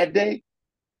 But on that day,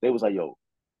 they was like, "Yo,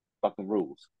 fucking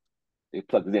rules." They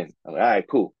plugged it in. I'm like, "All right,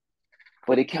 cool."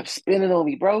 But it kept spinning on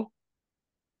me, bro.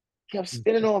 Kept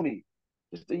spinning on me.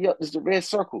 Just the red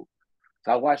circle.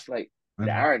 So I watched like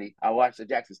the irony. I watched the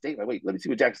Jackson State. Like, wait, let me see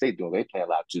what Jackson State doing. They playing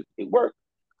loud too. It worked.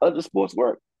 Other sports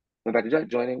work. Went back to that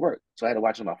joint, ain't work. So I had to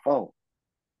watch on my phone.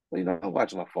 But, I'm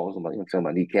watching my phone. So I'm like, I'm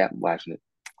my kneecap. I'm watching it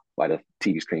while the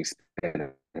TV screen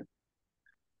spinning.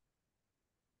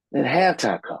 Then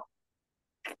halftime come.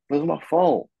 It was my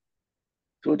phone.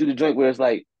 So I do the joint where it's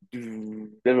like that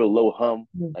real low hum.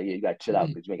 Like, yeah, you gotta chill out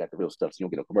because you ain't got the real stuff, so you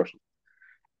don't get no commercials.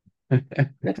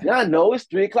 Next thing I know, it's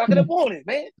 3 o'clock in the morning,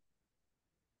 man.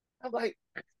 I'm like,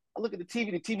 I look at the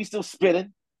TV's still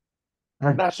spinning,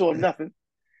 not showing nothing.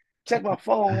 Check my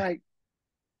phone, like,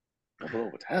 double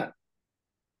overtime.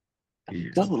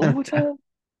 Double overtime?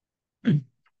 I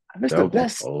missed the Double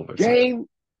best overtime. game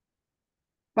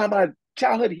by my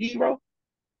childhood hero.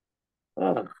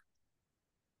 It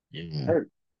Yeah. hurt.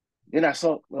 Then I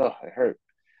saw, it hurt.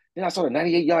 Then I saw the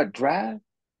 98-yard drive.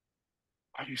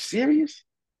 Are you serious?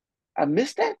 I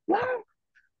missed that live?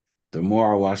 The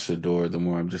more I watch the door, the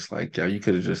more I'm just like, yeah, you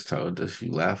could have just told us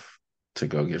you left to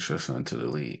go get your son to the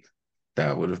league.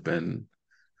 That would have been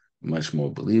much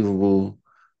more believable.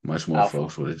 Much more Alpha.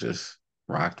 folks would have just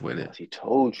rocked with it. He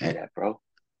told you And that, bro.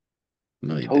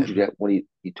 no, He he told you didn't. that when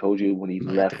he told you when he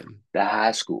No, he left didn't. the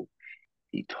high school.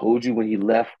 He told you when he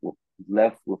left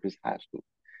with his high school.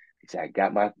 He said, I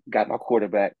got my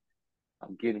quarterback.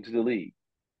 I'm getting to the league.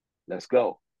 Let's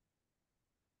go.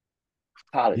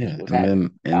 College. Yeah, What's and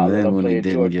happening? then when he Play at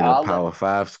didn't Georgia. get a Power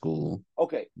Five school,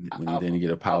 Okay, when he Alpha, didn't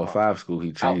get a Power Alpha, Five school,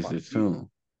 he changed Alpha. his tune.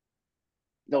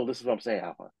 No, this is what I'm saying,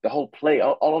 Alpha. The whole play,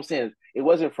 all I'm saying is it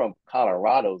wasn't from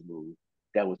Colorado's move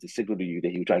that was the signal to you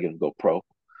that he was trying to get him to go pro.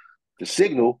 The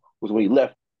signal was when he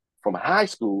left from high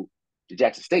school to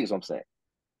Jackson State, is what I'm saying.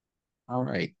 All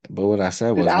right, but what I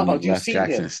said Because was when he Alpha, you left seen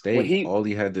Jackson him when State, he all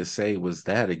he had to say was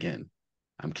that again.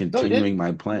 I'm no, he continuing didn't.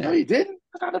 my No, plan. he didn't.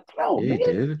 That's not a pro, Yeah, he man.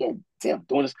 did. Yeah, damn,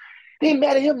 doing this. They ain't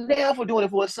mad at him now for doing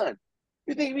it for his son.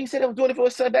 You think if he said he was doing it for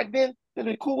his son back then, they'd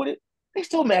be cool with it? They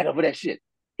still mad over that shit.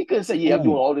 He couldn't say, "Yeah, I'm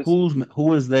doing all this."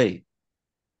 Who is they?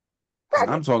 Because Right.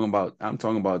 I'm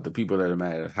talking about the people that are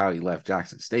mad at how he left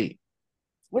Jackson State.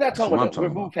 We're not That's talking what about I'm them. We're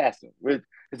talking moved about. past them.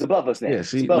 It's above us now. Yeah,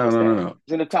 It's see, above no, us no, no, now. no.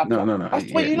 It's in the top No, five. no, no. Wait,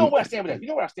 Yeah, you know where I stand with that. You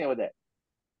know where I stand with that.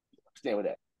 I stand with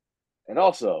that. And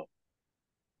also,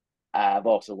 I've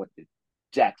also went to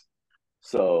Jackson,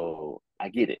 so I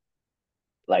get it.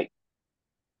 Like,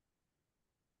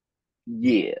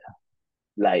 yeah,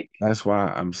 like that's why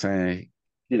I'm saying,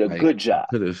 did a like, good you job.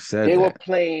 could have said They were that.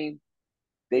 playing.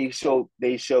 They showed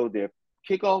their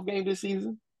kickoff game this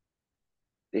season.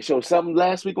 They showed something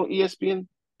last week on ESPN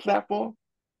platform,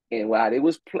 and while he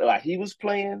was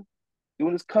playing,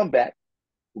 doing his comeback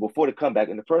before the comeback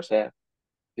in the first half,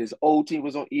 his old team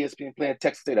was on ESPN playing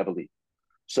Texas State, I believe.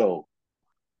 So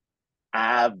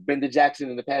I've been to Jackson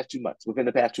in the past 2 months, within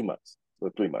the past 2 months,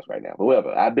 or 3 months right now, but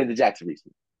whatever. I've been to Jackson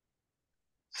recently.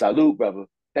 Salute, brother.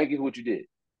 Thank you for what you did.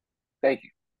 Thank you.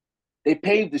 They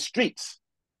paved the streets.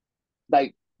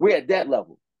 Like we're at that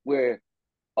level where,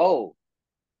 oh,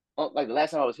 like the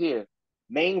last time I was here,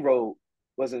 Main Road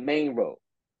wasn't Main Road.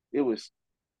 It was,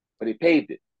 but they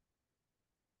paved it.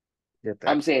 Get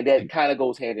I'm that. saying that kind of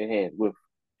goes hand in hand with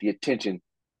the attention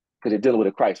because they're dealing with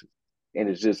a crisis. And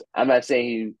it's just, I'm not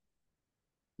saying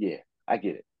yeah, I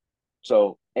get it.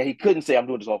 So, and he couldn't say, I'm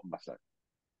doing this all for my son.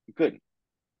 He couldn't.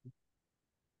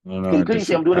 No, no, Because he couldn't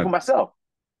say, I'm doing it for myself.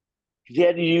 He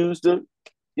had to use I'm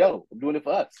doing it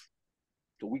for us.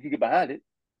 So we can get behind it.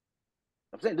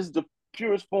 I'm saying this is the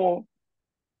purest form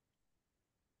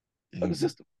of the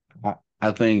system.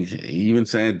 I think even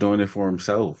saying doing it for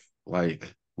himself,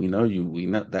 like we know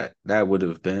that would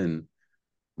have been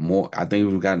more. I think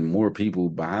we've gotten more people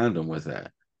behind him with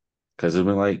that because it's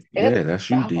been like, And yeah, that's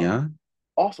you, Alpha Dion.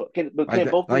 also, Like can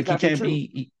that, both things like he not be can't true?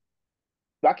 be.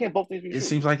 Why can't both things be It true?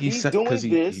 seems like he's He's set because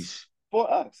doing this he's.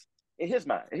 for us in his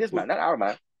mind, not our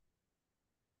mind.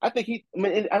 I think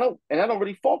and I don't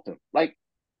really fault him. Like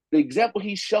the example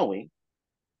he's showing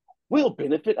will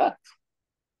benefit us.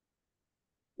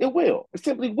 It will. It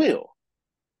simply will.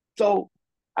 So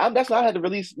that's why I had to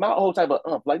release my whole type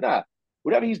of like, nah,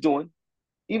 whatever he's doing,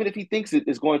 even if he thinks it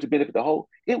is going to benefit the whole,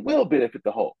 it will benefit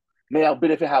the whole. May I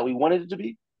benefit how we wanted it to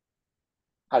be,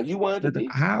 how you wanted it to be?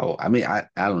 How? I mean, I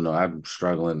don't know. I'm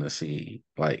struggling to see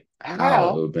like how it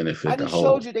How? would I benefit the just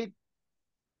showed whole. you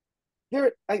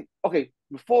they're like okay,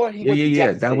 before he Yeah, went yeah, to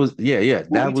yeah. Jackson That State, was yeah.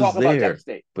 we That was talk about there, Jackson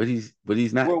State. but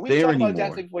he's not Were we there talking about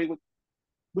Jackson anymore. State before he went?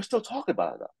 We're still talking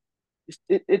about it though.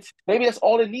 It's maybe that's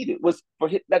all it needed was for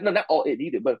him. No, not all it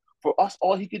needed, but for us,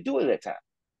 all he could do at that time.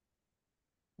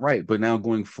 Right. But now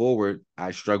going forward,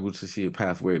 I struggle to see a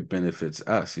path where it benefits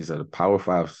us. He's at a Power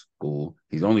Five school.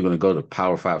 He's only going to go to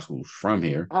Power Five schools from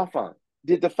here. I'm fine.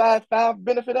 Did the 5-5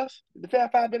 benefit us? Did the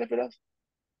 5-5 benefit us?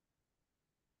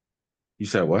 You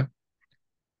said what?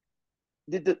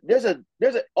 There's an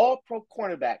all pro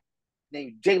cornerback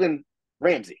named Jalen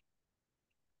Ramsey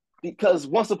because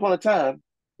once upon a time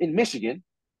in Michigan,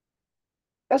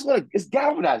 that's what it's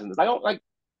galvanizing us. I don't like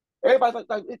everybody's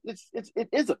like it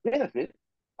is a benefit.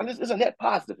 I mean, it's a net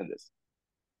positive in this.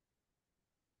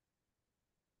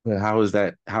 But how is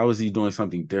that? How is he doing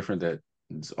something different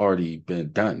that's already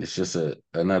been done? It's just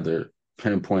another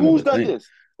pinpoint of Who's a done thing.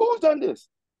 this? Who's done this?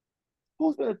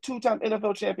 Who's been a two-time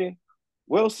NFL champion,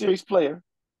 World Series player,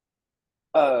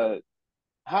 uh,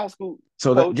 high school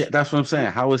So coach? that's what I'm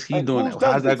saying. How is he Like doing who's that?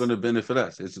 done How's that going this? to benefit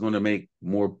us? It's going to make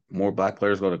more black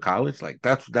players go to college. Like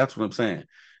that's what I'm saying.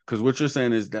 Because what you're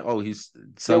saying is that he's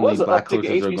There suddenly was an black uptick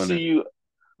in coaches are going to. HBCU,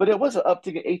 but there was an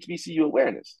uptick in HBCU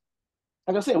awareness.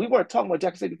 Like I said, we weren't talking about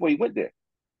Jackson State before he went there.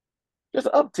 There's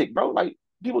an uptick, bro. Like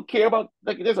people care about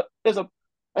like there's a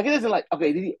like it isn't like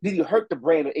okay, did he hurt the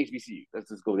brand of HBCU? Let's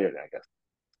just go there then, I guess.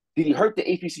 Did he hurt the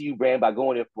HBCU brand by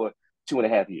going there for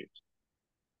 2.5 years?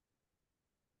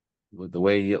 With the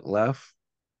way he left.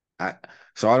 I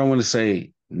so I don't want to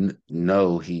say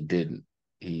no, he didn't.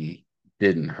 He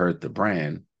didn't hurt the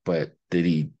brand, but did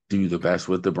he do the best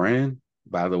with the brand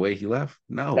by the way he left?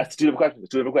 No. That's two different questions.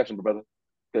 Two different questions, brother.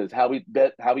 Because how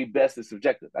we best is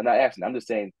subjective. I'm not asking. I'm just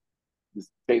saying,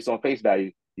 just based on face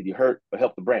value, did he hurt or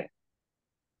help the brand?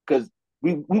 Because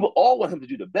we will all want him to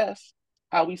do the best.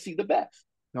 How we see the best.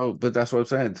 No, but that's what I'm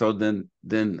saying. So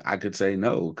then I could say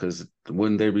no, because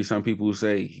wouldn't there be some people who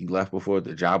say he left before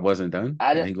the job wasn't done?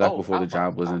 I And didn't. he left Oh, before the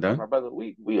job wasn't Alpha, done? my brother.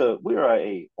 We are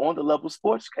a on the level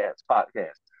sportscast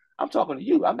podcast. I'm talking to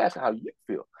you. I'm asking how you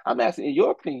feel. I'm asking, in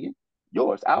your opinion,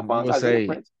 yours, And Alphonse, Isaiah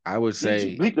Prince. I would You just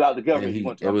say bleep it out the then government if you he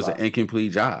want to it talk was an about it.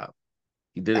 incomplete job.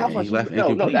 He did it and he Alphonse, left no,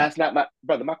 incomplete. that's not my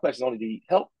brother. My question is only did he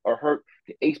help or hurt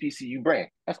the HBCU brand?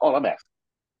 That's all I'm asking.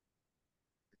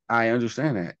 I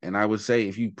understand that. And I would say,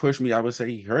 if you push me, I would say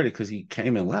he heard it because he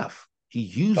came and left. He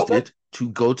used Okay, it to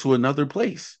go to another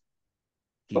place.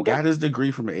 He okay. got his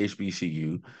degree from an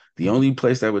HBCU. The only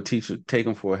place that would take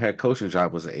him for a head coaching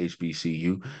job was an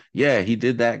HBCU. Yeah, he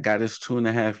did that, got his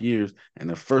 2.5 years. And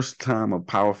the first time a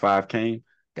Power Five came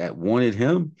that wanted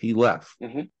him, he left.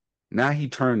 Mm-hmm. Now he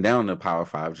turned down the Power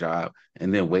Five job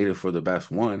and then waited for the best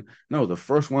one. No, the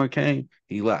first one came,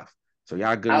 he left. So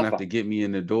y'all good enough to Alphonse, get me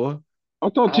in the door, I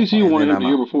thought TCU Alphonse. and wanted then him I'm the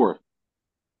year out. before.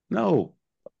 No,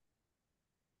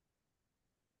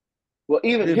 Well,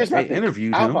 even here's my they thing,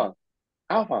 interviewed him. Alphonse,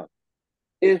 Alphonse.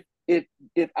 If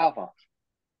if Alphonse,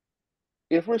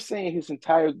 if we're saying his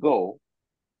entire goal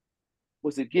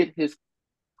was to get his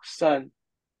son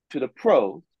to the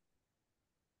pros,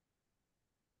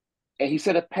 and he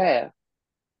set a path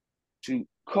to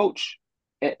coach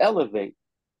and elevate,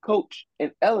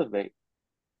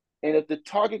 and if the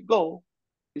target goal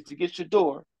is to get your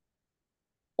door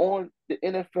on the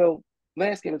NFL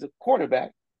landscape as a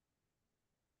quarterback,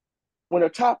 when a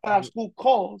top five school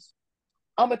calls,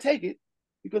 I'm gonna take it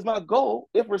because my goal,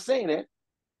 if we're saying that,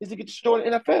 is to get your door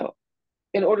in the NFL.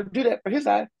 In order to do that for his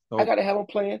eye, I So got to have him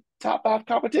playing top five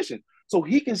competition so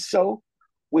he can show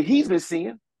what he's been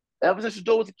seeing ever since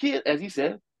Shador was a kid, as he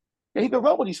said, that he can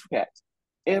run with these cats.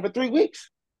 And for 3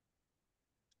 weeks,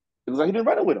 it was like he been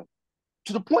running with them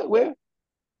to the point where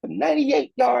a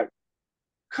 98-yard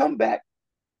comeback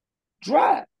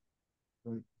drive.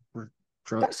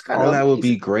 That's kind all of that would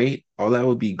be amazing. great. All that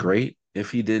would be great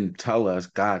if he didn't tell us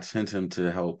God sent him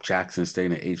to help Jackson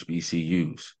State and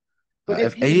HBCUs. But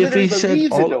if he If literally he said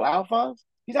believes it, all though, Alphonse,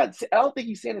 he's not. I don't think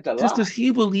he's saying it to just lie. as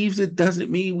he believes it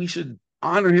doesn't mean we should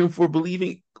honor him for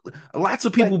believing. Lots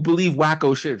of But people believe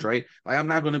wacko shit, right? Like I'm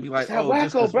not going to be it's like, not oh,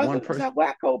 just wacko, because one brother. It's person. not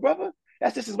wacko, brother.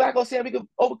 That's just as wacko saying we can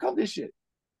overcome this shit.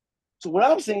 So what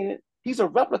I'm saying, he's a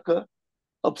replica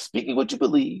of speaking what you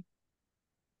believe,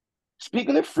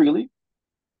 speaking it freely,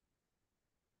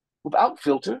 without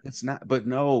filter, It's not, but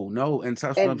no, and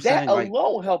that's what I'm and that saying. Like,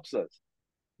 alone helps us.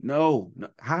 no,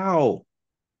 how,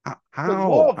 Because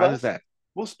more of how does us that?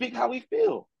 will speak how we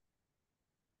feel.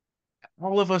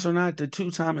 all of us are not the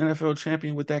two-time NFL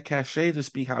champion with that cachet to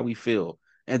speak how we feel.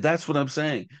 And that's what I'm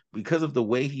saying. Because of the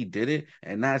way he did it,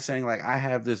 and not saying like I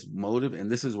have this motive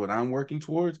and this is what I'm working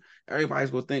towards, everybody's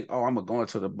gonna think, oh, I'm gonna go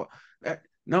into the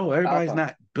no, everybody's Alpha,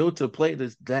 not built to play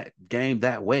that game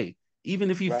that way.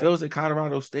 Even if he right, fails at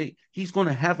Colorado State, he's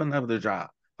gonna have another job.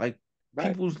 Like right,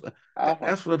 people's Alpha,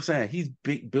 that's what I'm saying. He's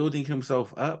building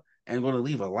himself up and going to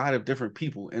leave a lot of different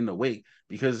people in the wake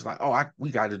because it's like, oh,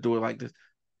 we got to do it like this.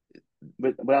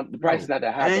 but the price is No, not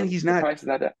that high, and bro. he's The not. price is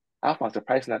not that. Alphonse, the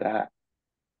price is not that high.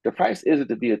 The price isn't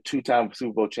to be a two-time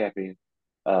Super Bowl champion,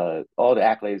 all the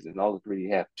accolades and all the three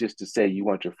you have, just to say you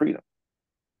want your freedom.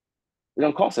 It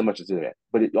don't cost that much to do that,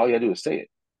 but all you gotta do is say it,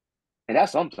 and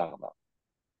that's what I'm talking about.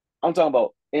 I'm talking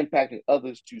about impacting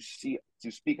others to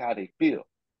speak how they feel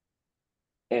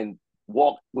and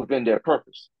walk within their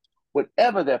purpose,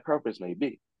 whatever their purpose may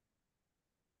be.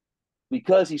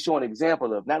 Because he's showing an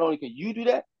example of not only can you do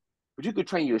that, but you could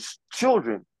train your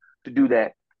children to do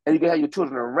that, and you can have your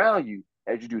children around you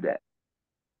as you do that.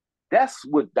 That's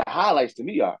what the highlights to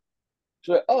me are.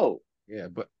 So, oh, Yeah,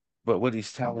 but what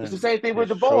he's it's the telling same thing with his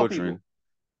the ball people. children,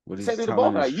 what Same he's thing with the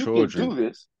ball telling people. his Like, you can children. do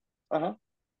this. Uh-huh.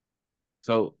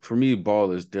 So for me,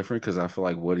 ball is different because I feel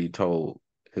like what he told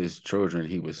his children,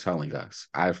 he was telling us.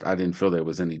 I didn't feel there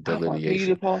was any Alphonse, can you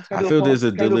do a delineation. pause? Can I I do a feel pause? there's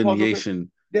a Can I do a pause real quick?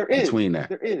 delineation There is. between that.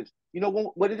 There is. You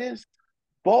know what it is?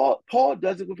 Paul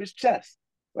does it with his chest.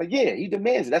 Like, yeah, he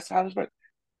demands it. That's how it's works.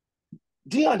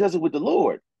 Dion does it with the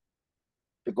Lord.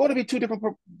 They're going to be two different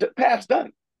paths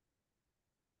done.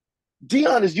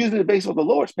 Dion is using the base of the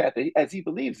Lord's path as he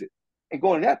believes it and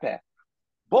going that path.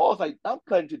 Ball's like, I'm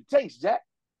cutting to the chase, Jack.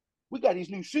 We got these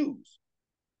new shoes.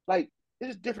 Like,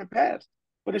 it's different paths,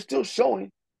 but it's still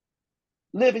showing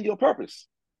living your purpose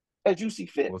as you see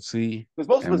fit. We'll see, Because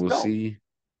most of and us don't.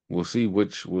 we'll see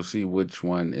which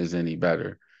one is any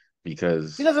better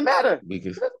It because doesn't matter. It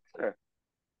because doesn't matter.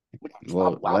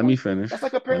 well, let me finish. That's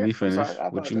like a Let me parent. I'm sorry. finish. I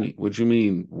What you apologize. mean? What you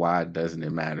mean? Why doesn't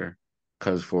it matter?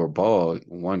 Because for ball,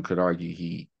 one could argue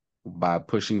he by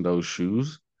pushing those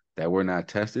shoes that were not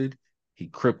tested, he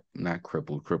not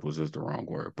crippled. Cripples is the wrong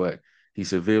word, but he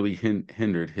severely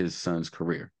hindered his son's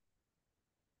career.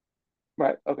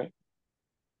 Right. Okay.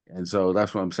 And so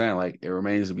that's what I'm saying. Like it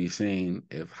remains to be seen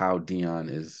if how Dion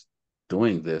is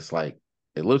doing this. Like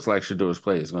it looks like Shador's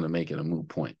play is going to make it a moot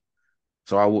point.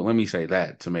 So I will let me say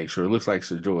that to make sure. It looks like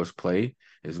Shador's play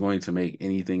is going to make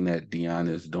anything that Dion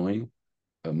is doing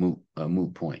a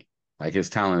moot point. Like his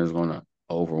talent is going to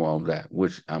overwhelm that,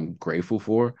 which I'm grateful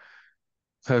for.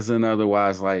 Because then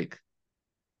otherwise, like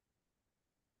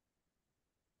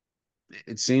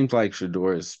it seems like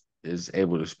Shador is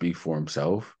able to speak for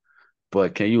himself.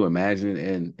 But can you imagine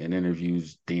in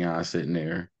interviews Dion sitting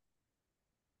there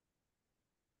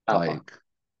Alpha. like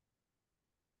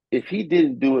If he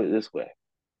didn't do it this way,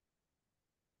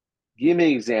 give me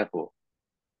an example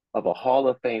of a Hall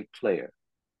of Fame player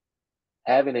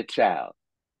having a child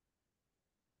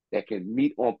that can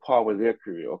meet on par with their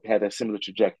career or have that similar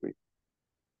trajectory,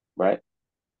 right?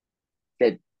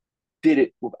 That did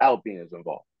it without being as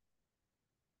involved.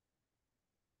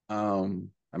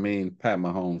 I mean, Pat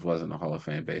Mahomes wasn't a Hall of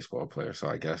Fame baseball player, so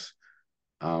I guess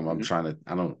Mm-hmm.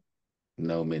 I don't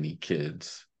know many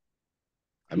kids.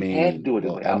 I He had to mean, do it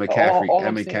this well, way. All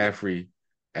I'm saying is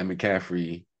Ed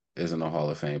McCaffrey isn't a Hall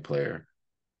of Fame player.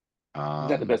 he's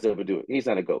not the best to ever do it. He's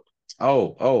not a GOAT.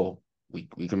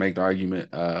 We can make the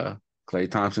argument, Klay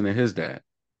Thompson and his dad.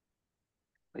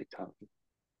 Klay Thompson.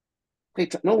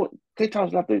 Klay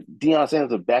Thompson's not the Deion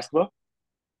Sanders of basketball.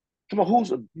 Come on,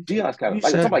 who's Deion's kind You of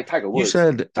like said somebody Tiger you Woods.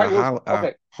 said Tiger Woods, A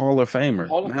okay, Hall of Famer.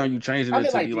 Hall of Now Fame. you changing I it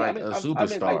meant to like be Deion. like a I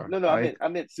meant like superstar. no, Like I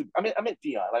meant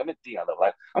Deion. Like I meant Deion level.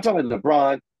 Like I'm talking like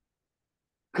LeBron,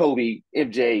 Kobe,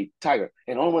 MJ, Tiger,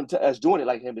 and the only one that's doing it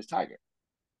like him is Tiger.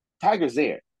 Tiger's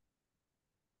there.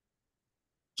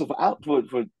 So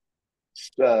for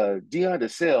Deion to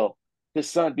sell his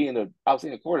son being an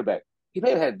outstanding quarterback, he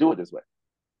may have had to do it this way.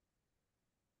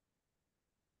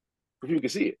 For people can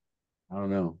see it. I don't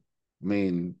know. I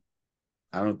mean,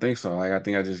 I don't think so. Like I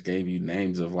think I just gave you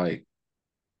names of like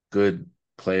good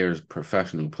players,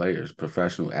 professional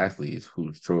athletes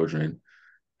whose children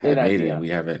They're have not made it and Deion we though.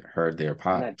 haven't heard their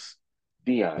They're not pops.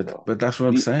 Deion though. But that's what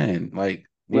I'm saying. Like,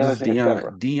 what Deion is is like a Dion?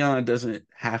 Febra. Dion doesn't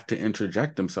have to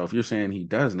interject himself. You're saying he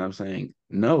does, and I'm saying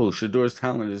no. Shador's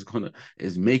talent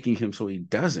is making him so he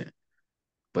doesn't,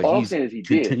 but All I'm he's saying is he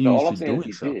did. No, continues all to I'm saying is doing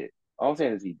he so. did. All I'm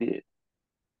saying is he did.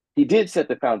 He did set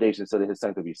the foundation so that his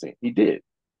son could be seen. He did.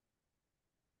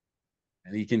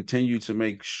 And he continued to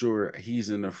make sure he's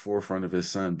in the forefront of his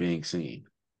son being seen,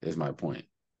 is my point.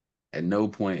 At no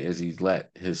point is he's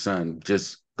let his son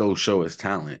just go show his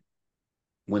talent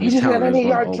when He the just had a talent is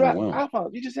going to 98-yard drop. overwhelm.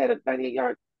 Alphonse, you just had a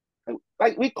 98-yard.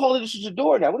 Like we call it a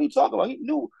door now. What are you talking about? He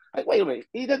knew. Like, wait a minute.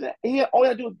 He doesn't. He all he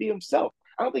had to do is be himself.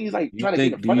 I don't think he's like You trying to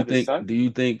get in think? front of his son. Do you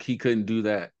think he couldn't do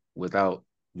that without?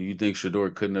 Do you think Shador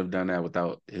couldn't have done that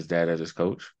without his dad as his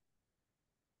coach?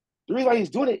 The reason why he's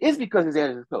doing it is because his dad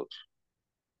is his coach.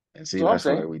 And That's see, what I'm that's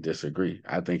saying. where we disagree.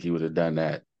 I think he would have done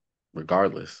that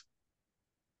regardless.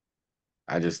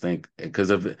 I just think because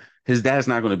of his dad's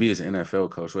not going to be his NFL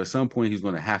coach. So at some point, he's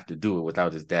going to have to do it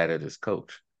without his dad as his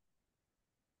coach.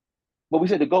 But we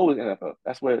said the goal is NFL.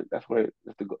 That's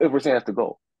the goal. If we're saying that's the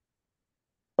goal,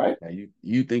 right? Now,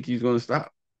 you think he's going to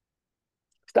stop?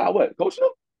 Stop what? Coaching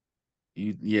him?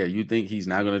 You think he's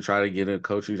not going to try to get a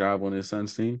coaching job on his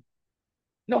son's team?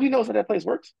 No, he knows how that place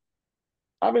works.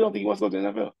 I really don't think he wants to go to the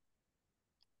NFL.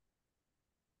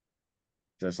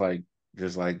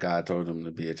 Just like God told him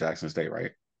to be at Jackson State,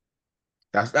 right?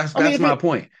 That's that's I mean, that's if my it,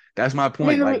 point. That's my I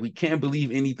mean, point. Like we can't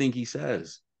believe anything he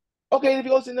says. okay, if he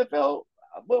goes to the NFL,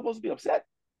 we're supposed to be upset.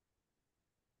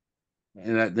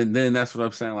 And then that's what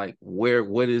I'm saying. Like,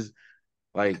 what is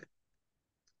like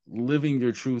living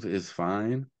your truth is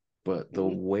fine, but the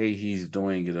Mm-hmm. way he's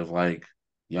doing it of like,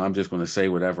 I'm just going to say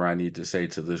whatever I need to say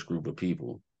to this group of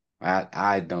people.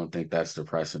 I don't think that's the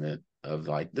precedent of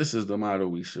like this is the model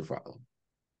we should follow.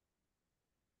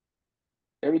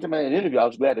 Every time I had an interview, I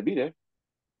was glad to be there.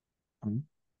 Mhm.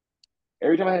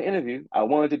 Every time I had an interview, I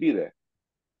wanted to be there.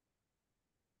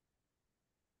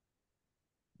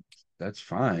 That's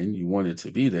fine. You wanted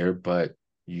to be there, but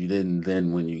you didn't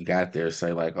then when you got there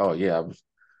say like, oh yeah, I'm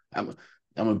I'm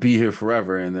gonna be here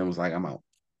forever, and then was like, I'm out.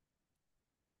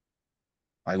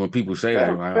 Like when people say that,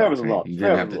 I'm like, oh, Forever's a okay, long, you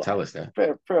didn't have forever's to a tell hype. us that.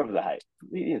 Forever's a hype.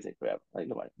 He didn't say forever. Like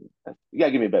nobody. You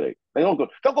gotta give me a better. Like don't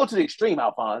go to the extreme,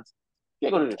 Alphonse. You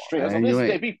can't go to the extreme. And This you is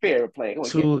ain't be fair playing. Come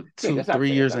on, can't. That's not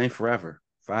 3 years fair. ain't forever.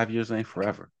 5 years ain't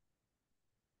forever.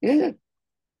 Yeah,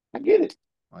 I get it.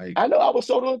 Like I know I was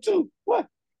sold on too. What?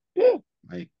 Yeah.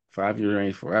 5 years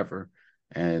ain't forever,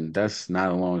 and that's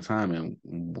not a long time.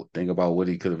 And think about what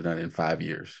he could have done in 5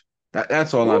 years.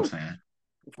 That's Of all I'm course. saying.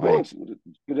 Of Like, course.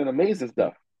 He done amazing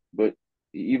stuff. But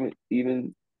even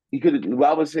he could have.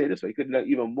 Well, I would say this way. He could have done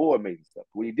even more amazing stuff.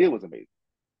 What he did was amazing.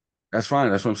 that's fine.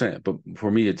 That's what I'm saying. But for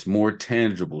me, it's more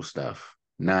tangible stuff,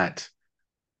 not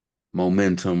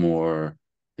momentum or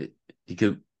he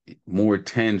could more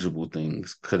tangible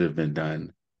things could have been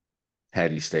done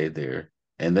had he stayed there.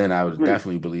 And then I would Agreed.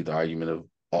 definitely believe the argument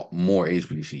of more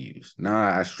HBCUs. Now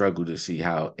I struggle to see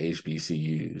how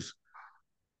HBCUs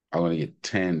are going to get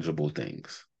tangible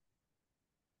things.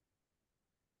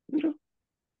 Okay.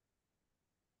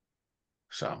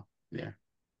 So yeah.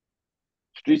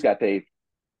 Streets got paid.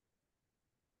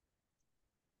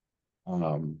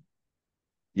 Um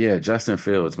yeah, Justin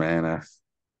Fields, man.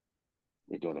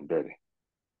 They doing them dirty.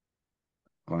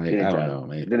 I don't know,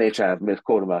 man. Then they try to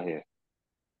misquote him out here.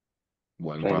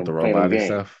 What Playing about the them robotic games.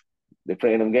 stuff? They're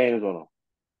playing them games on them.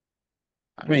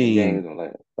 I Playing them games mean, on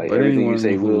that. Like but everything you anyone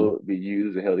say who will be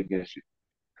used and held against you.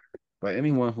 but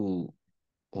anyone who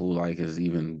like is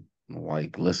even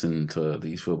like listening to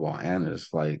these football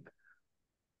analysts, like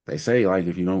they say, like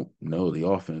if you don't know the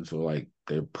offense or like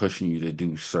they're pushing you to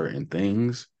do certain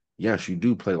things, yes, you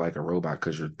do play like a robot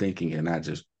because you're thinking and not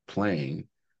just playing.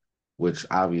 Which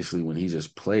obviously, when he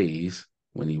just plays,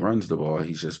 when he runs the ball,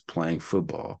 he's just playing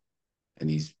football, and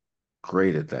he's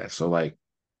great at that. So like,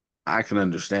 I can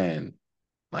understand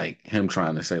like him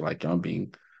trying to say like I'm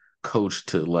being coached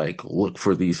to like look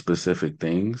for these specific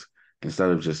things instead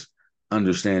of just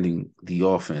understanding the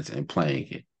offense and playing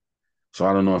it. So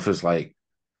I don't know if it's like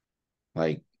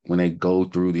when they go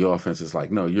through the offense, it's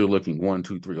like, no, you're looking 1,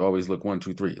 2, 3, always look 1,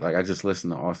 2, 3. Like I just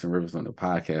listened to Austin Rivers on the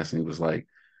podcast, and he was like,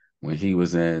 when he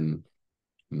was in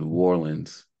New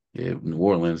Orleans, yeah, New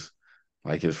Orleans,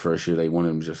 like his first year, they wanted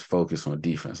him to just focus on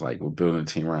defense. Like we're building a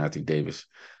team around Anthony Davis.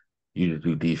 You just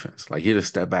do defense. Like hit a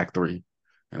step back three.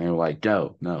 And they were like,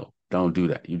 yo, no, don't do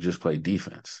that. You just play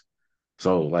defense.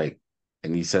 So like,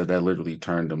 and he said that literally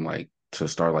turned him like to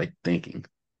start like thinking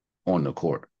on the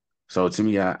court. So to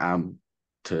me, I'm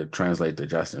to translate to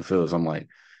Justin Fields, I'm like,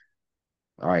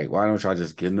 all right, why don't y'all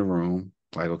just get in the room?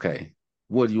 Like, okay,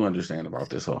 what do you understand about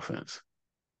this offense?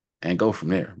 And go from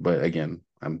there. But again,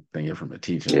 I'm thinking from a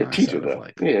teaching Yeah, teacher mindset of though.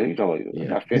 like, Yeah, you talking about yeah.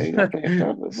 not fair. You're not paying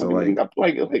time. So like,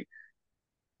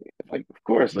 Like of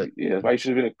course, but yeah, that's why you should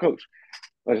have been a coach.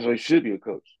 That's why you should be a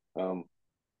coach.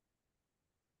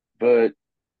 But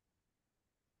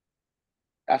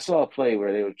I saw a play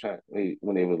where they were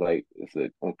when they were like it's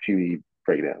a on QE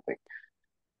breakdown thing.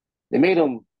 They made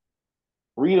them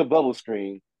read a bubble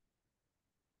screen.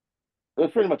 It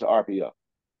was pretty much an RPO.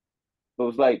 But it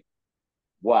was like,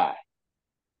 why?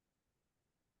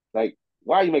 Like,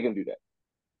 why are you making him do that?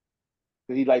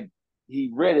 Because he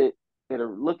read it, had a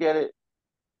look at it,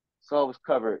 saw it was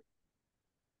covered,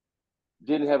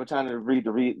 didn't have a time to read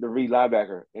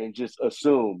linebacker, and just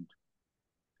assumed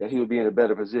that he would be in a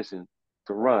better position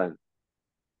to run.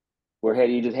 Where had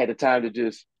he just had the time to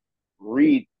just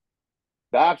read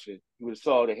the option, he would have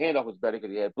saw the handoff was better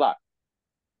because he had blocked.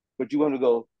 But you want to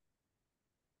go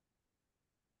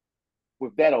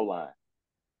with that O line,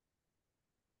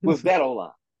 with that O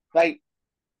line. Like,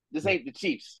 this ain't the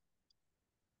Chiefs.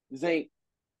 This ain't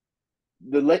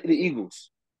the Eagles.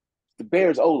 The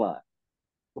Bears O line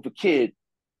with a kid,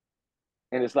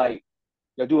 and it's like,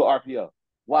 they'll do an RPO.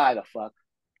 Why the fuck?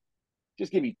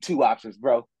 Just give me two options,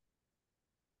 bro.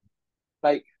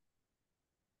 Like,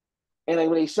 and like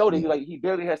when they showed it, he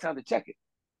barely has time to check it.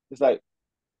 It's like,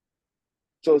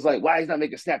 so it's like, why he's not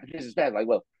making snap decisions fast? Like,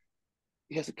 well,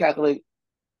 he has to calculate.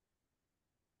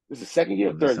 This is second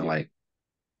year, third Listen, year. like,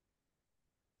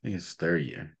 I think it's third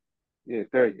year. Yeah,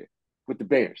 third year with the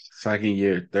Bears. Second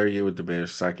year, third year with the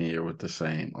Bears, second year with the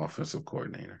same offensive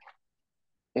coordinator.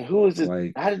 And who is this?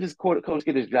 Like, How did this coach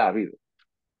get his job either?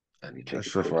 Let me check that's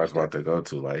his just where I coaching was about stats. to go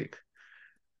to. Like,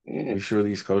 Yeah, we sure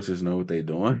these coaches know what they're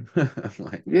doing?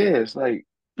 Like, yeah. It's like,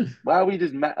 why are we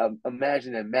just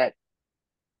imagine that Matt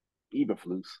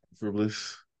Eberflus?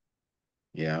 Frivolous.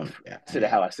 Yeah, yeah, I said it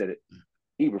yeah. how I said it.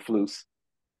 Eberflus.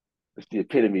 It's the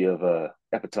epitome of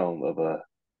epitome of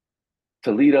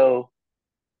Toledo,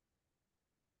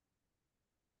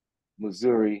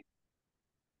 Missouri,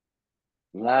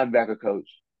 linebacker coach,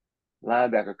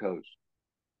 linebacker coach,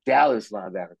 Dallas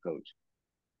linebacker coach,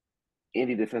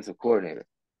 Indy defensive coordinator.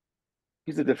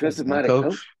 He's a He's defensive the head minded coach,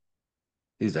 coach.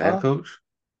 He's the head huh? coach.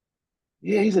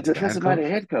 Yeah, he's a He's the head defensive minded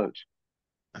coach. head coach.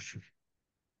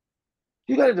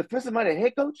 You got a defensive minded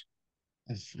head coach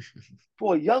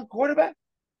for a young quarterback?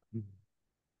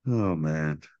 Oh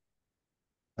man.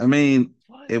 I mean,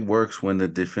 What? it works when the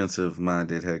defensive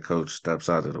minded head coach steps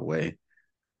out of the way.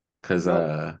 Cause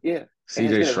Well, yeah, and has CJ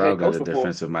been a head Stroud got coach a before.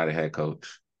 defensive minded head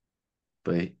coach.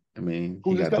 But I mean,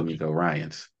 he Who's his got coach? D'Amico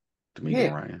Ryans. D'Amico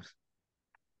Yeah. Ryans.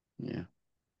 Yeah.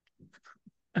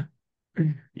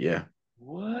 Yeah.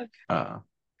 What? Uh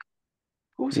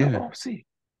Who's your yeah. OC?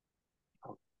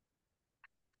 Oh,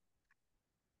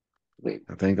 wait,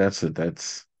 I think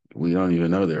that's we don't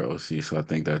even know their OC, so I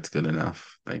think that's good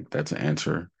enough. I think that's an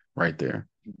answer right there.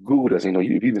 Google doesn't know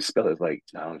you. If you even spell it, like,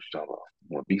 I don't know what you're talking about.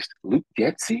 More beast. Luke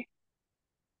Getsy?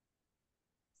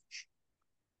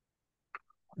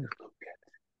 What is Luke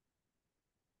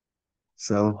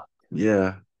So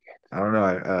yeah. I don't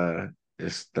know.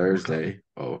 It's Thursday.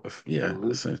 Oh yeah,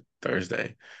 Luke, it's a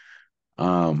Thursday.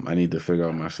 I need to figure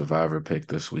out my survivor pick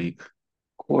this week.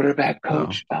 quarterback So,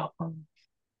 coach. Oh,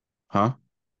 huh?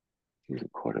 he's a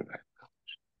quarterback.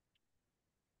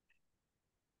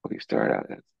 He started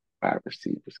out as wide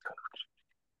receivers coach.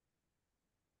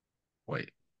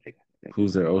 Wait,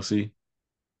 who's their OC?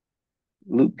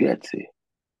 Luke Getsy.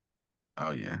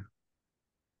 Oh yeah.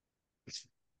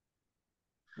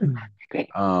 Damn.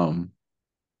 Um,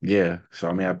 yeah. So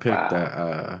I mean I picked Wow.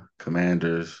 that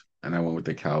Commanders and I went with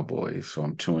the Cowboys. So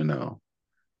I'm 2-0.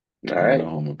 All I don't know right.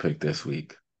 who I'm gonna pick this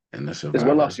week in the Is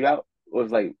what lost survivor. you out?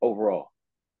 Was like overall.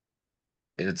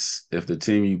 It's if the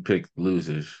team you pick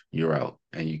loses, you're out,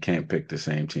 and you can't pick the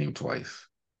same team twice.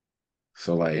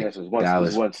 So Yeah, like so it's once it's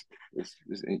Dallas, once it's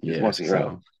yeah. once in your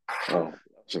out. So Oh,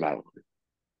 survival.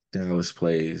 Dallas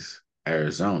plays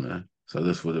Arizona. So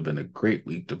this would have been a great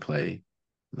week to play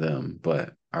them,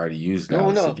 but I already used No,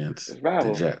 Dallas no. against It's the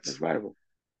rival. It's Jets. rival.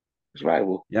 It's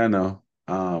rival. Yeah, I know.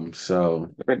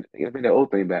 So Bring the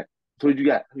old thing back. So who you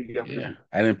got? Who you got for this yeah, week?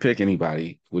 I didn't pick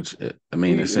anybody, which I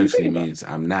mean Who you essentially thinking about? means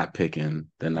I'm not picking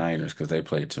the Niners because they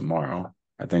play tomorrow.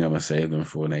 I think I'm gonna save them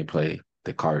for when they play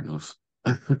the Cardinals.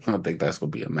 I think that's gonna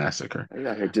be a massacre. You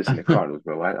out here dissing the Cardinals,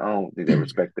 bro. I don't think they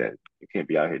respect that. You can't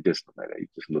be out here dissing them like that. You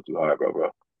just look too hard, bro.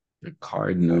 The I,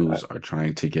 Cardinals are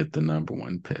trying to get the number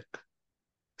one pick.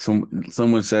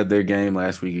 Someone said their game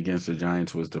last week against the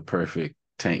Giants was the perfect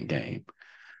tank game.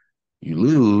 You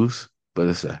lose, but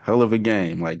it's a hell of a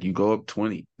game. Like you go up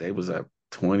 20. They was up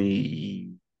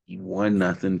 21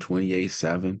 nothing,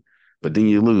 28-7, but then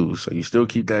you lose. So you still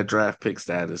keep that draft pick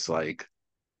status like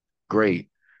great.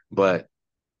 But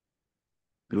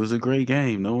it was a great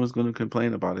game. No one's gonna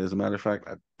complain about it. As a matter of fact,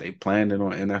 they planned it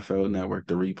on NFL Network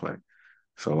to replay.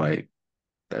 So like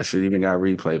that shit even got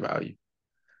replay value.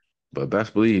 But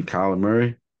best believe Kyler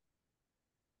Murray,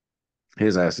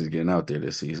 his ass is getting out there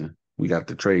this season. We got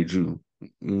to trade you.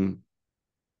 Mm,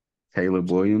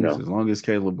 Caleb Williams, no. as long as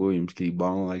Caleb Williams keep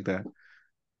balling like that,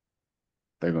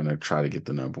 they're gonna try to get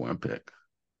the number one pick.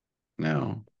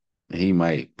 Now, he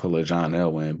might pull a John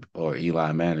Elway or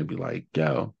Eli Manning and be like,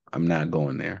 "Yo, I'm not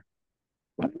going there."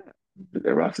 Why not? Is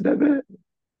that roster that bad?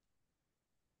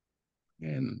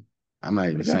 And I'm not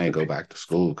even They got saying some. go back to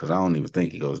school because I don't even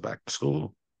think he goes back to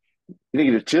school. You think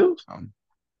he just chills? Um,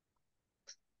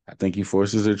 I think he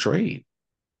forces a trade,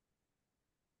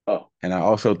 Oh, and I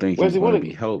also think where's he's he going want to to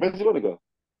be go? helped. Where's he want to go?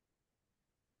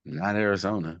 Not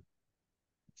Arizona.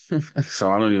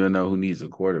 So I don't even know who needs a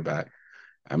quarterback.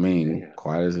 I mean, Damn.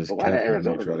 quiet as it's But why not kept, let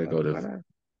me Arizona try though? to Like, go to why not?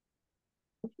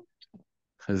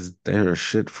 because they're a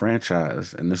shit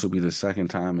franchise, and this will be the second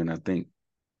time in I think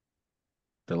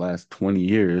the last 20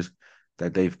 years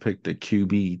that they've picked a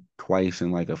QB twice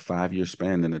in like a 5 year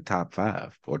span in the top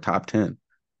five or top 10.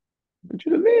 What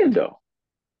you the man though?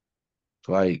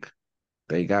 Like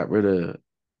they got rid of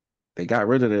they got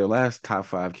rid of their last top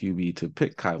five QB to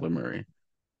pick Kyler Murray.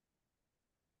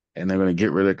 And they're gonna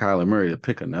get rid of Kyler Murray to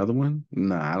pick another one?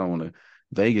 Nah, I don't want to.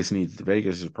 Vegas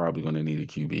is probably gonna need a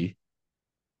QB.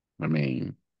 I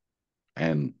mean,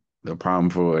 and the problem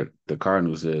for the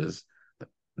Cardinals is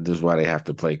this is why they have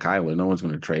to play Kyler. No one's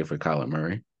gonna trade for Kyler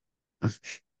Murray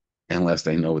unless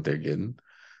they know what they're getting.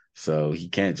 So he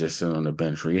can't just sit on the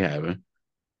bench rehabbing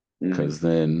Mm-hmm. because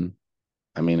then,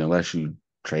 I mean, unless you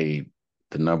trade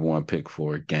the number one pick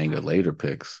for a gang of later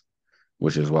picks,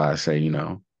 which is why I say,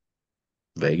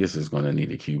 Vegas is going to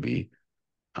need a QB.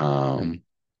 Um,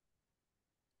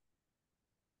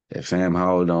 if Sam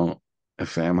Howell don't,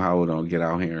 if Sam Howell don't get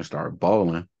out here and start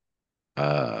balling,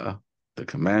 uh, the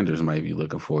Commanders might be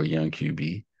looking for a young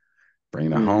QB. Bring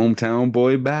the Mm-hmm. hometown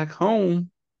boy back home.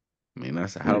 I mean,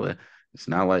 that's how Mm-hmm. it's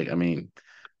not like, I mean,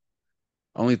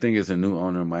 only thing is a new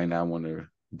owner might not want to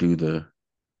do the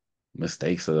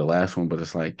mistakes of the last one, but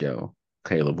it's like, yo,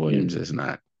 Caleb Williams Mm-hmm. is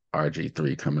not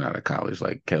RG3 coming out of college.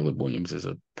 Like Caleb Williams is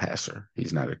a passer.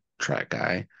 He's not a track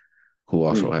guy who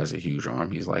also has a huge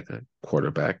arm. He's like a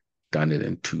quarterback, done it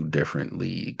in two different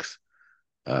leagues.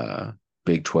 Uh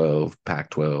Big 12,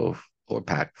 Pac 12, or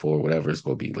Pac 4, whatever it's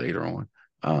gonna be later on.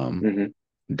 Um, Mm-hmm.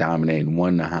 dominating,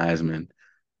 won the Heisman.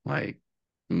 Like,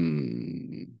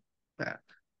 mm, I,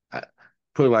 I,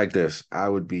 put it like this,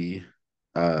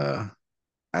 uh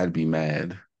I'd be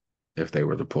mad if they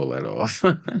were to pull that off.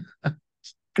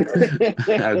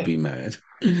 I'd be mad.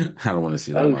 I don't want to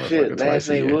see that Oh shit! motherfucker Last twice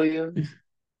a name year. Williams.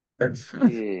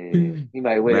 Yeah, he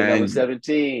might win at number Man,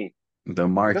 17.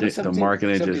 Number the 17.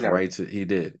 marketing just 17 are writes it. He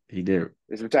did. He did.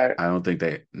 is retired. I don't think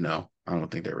they no, I don't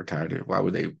think they retired it. Why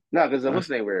would they No, because uh, what's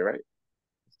the name wear it, right?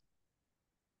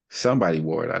 somebody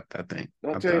wore it, I think. I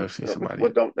Don't thought Terry. I've seen What somebody.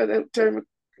 don't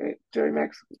Terry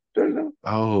Max? No,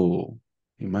 Oh,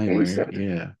 he might and he's wear it. 17.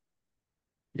 Yeah.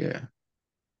 Yeah.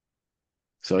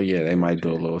 So yeah, they might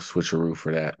do a little switcheroo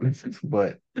for that.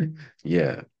 But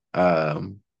yeah,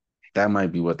 um, that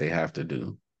might be what they have to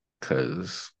do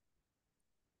because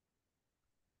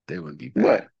they wouldn't be bad.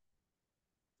 What?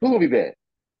 Who gonna be bad?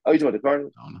 Oh, you talking about the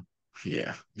Cardinals? I don't know.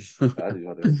 Yeah. I just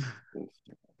want to.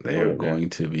 They Go are ahead, man. going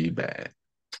to be bad.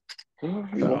 You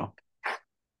know. So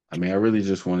I mean, I really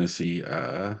just want to see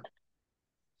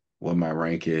what my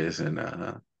rank is and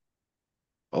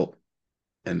oh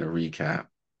in the recap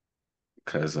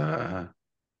because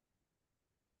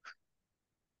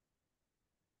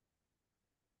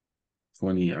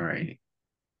 20, all right.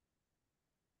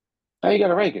 How you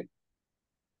got a ranking?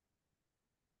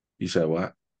 You said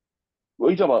what? What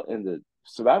are you talking about in the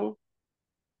survival?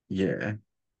 Yeah.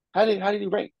 How did he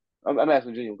rank? I'm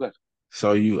asking a genuine question.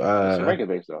 So you What's the ranking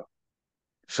based off?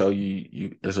 so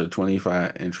you it's a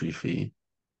 25 entry fee.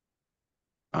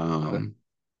 Okay. Um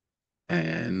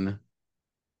and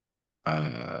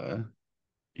uh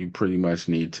you pretty much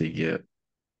need to get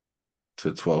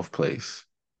to 12th place.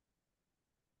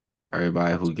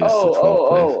 Everybody who gets to Oh, 12th oh,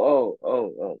 place. oh, oh,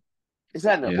 oh, oh. It's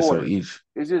not in the Yeah, so order. each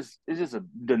It's just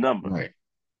the number. right,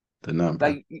 the number.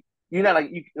 Like you're not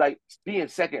like you like being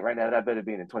second right now. That better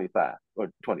being in 25 or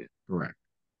 20th. Correct.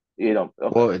 You know.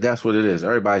 Okay. Well, that's what it is.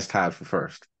 Everybody's tied for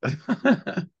first.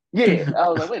 Yeah. I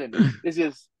was like, wait a minute. It's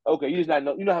just okay. You just not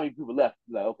know. You know how many people left.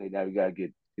 Like, okay, now we gotta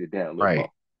get down a little Right.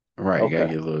 more. Right. Gotta Okay.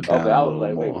 get a little Okay. down I a was little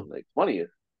like, wait, more. like 20th.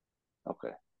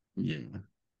 Okay. Yeah.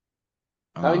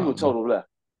 How many people Um total left?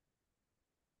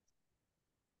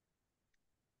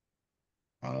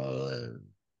 uh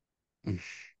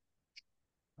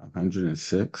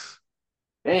 106,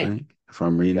 I Damn. think, if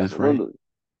I'm reading Got this some right. little.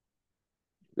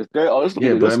 This gonna be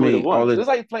Yeah, the but this I gonna be the mean all one. This it is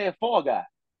like playing Fall Guy.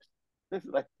 This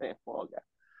is like playing Fall Guy.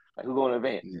 Like who gonna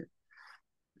advance?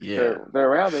 yeah. Third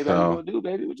round, baby. How you So gonna do,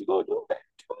 baby? What you gonna do,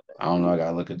 I don't know. I baby?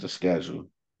 gotta look at the schedule.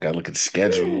 Gotta look at the Yeah.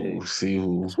 schedule.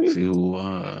 That's what we, See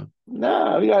who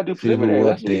nah, we gotta do see who preliminary.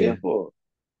 up That's what we here there. for.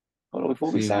 Hold on,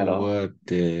 before we See sign who off, up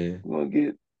there. we're gonna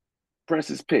get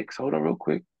Prince's picks. Hold on real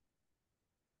quick.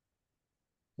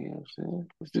 You know what I'm saying?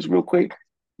 It's just real quick.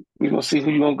 We're gonna see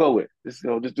who you're gonna go with. Just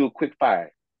do a quick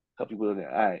fire. Couple people in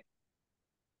there. All right.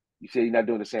 You said you're not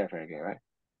doing the San Fran game, right?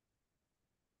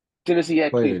 Tennessee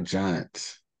at Play the Cleveland.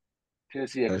 Giants.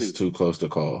 Tennessee at That's Cleveland. too close to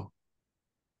call.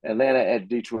 Atlanta at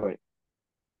Detroit.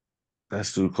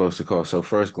 That's too close to call. So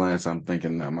first glance, I'm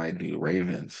thinking I might do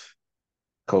Ravens.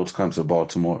 Colts comes to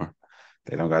Baltimore.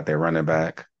 They don't got their running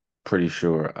back. Pretty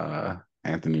sure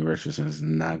Anthony Richardson is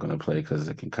not going to play because of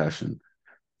the concussion.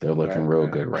 They're looking Right, real right.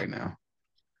 good right now.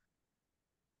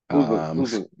 The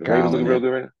Ravens looking Scaling real it.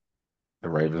 good right now? The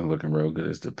Ravens looking real good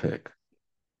is the pick.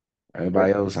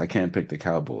 Everybody Okay. else, I can't pick the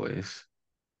Cowboys.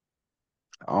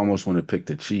 I almost want to pick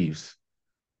the Chiefs,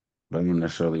 but I don't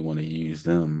necessarily want to use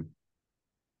them.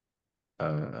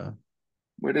 Uh,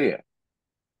 Where they at?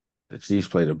 the Chiefs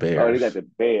play the Oh, they Bears. got the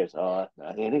Bears. Oh,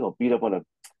 man, they gonna beat up on the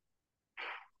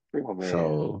bring my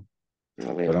man. So, Bring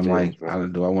my but man I'm James, like, bro.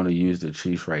 do I want to use the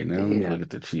Chiefs right now? Let me Damn, look at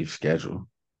the Chiefs schedule.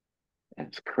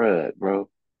 that's crud, bro.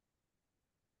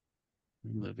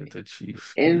 Let me look at the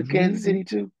Chiefs In Kansas schedule. City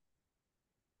too.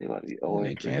 They about to be And 0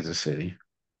 in and 3. Kansas City.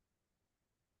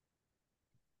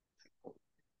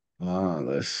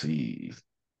 Let's see.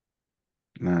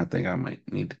 Nah, I think I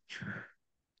might need to.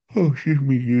 Oh, excuse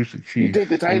me, use the You Chiefs. think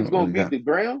the They Titans don't gonna really beat got. the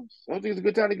Browns? Don't think it's a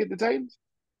good time to get the Titans?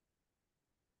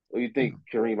 Or you think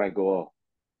Kareem might go off?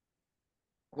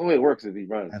 The way it works is he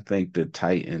I runs. think the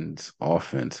Titans'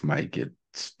 offense might get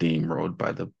steamrolled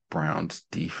by the Browns'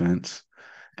 defense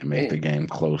and make the Damn. game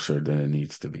closer than it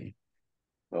needs to be.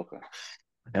 Okay.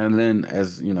 And then,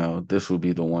 as you know, this will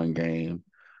be the one game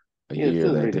a Yeah, year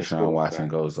Phil's that really didn't Deshaun score. Watson Sorry.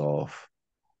 goes off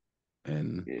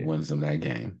and Yeah. wins them that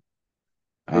game.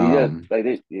 But he does Um, like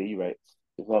they yeah, you're right.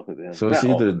 It's awkward to him. so it's Not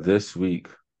either awkward. this week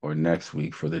or next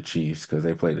week for the Chiefs because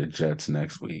they play the Jets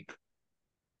next week.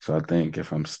 So I think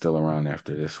if I'm still around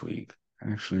after this week,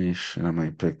 actually, shit, I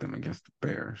might pick them against the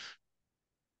Bears.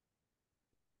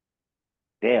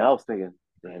 Damn, I was thinking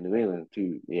New England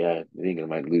too. Yeah, New England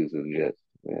might lose to the Jets.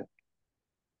 Yeah.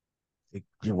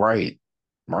 You're right.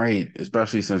 Right.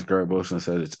 Especially since Garrett Wilson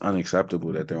said it's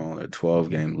unacceptable that they're on a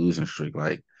 12-game losing streak.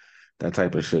 Like that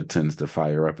type of shit tends to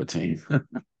fire up a team.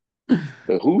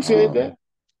 But who said um, that?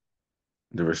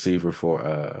 the receiver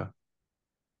for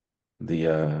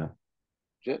the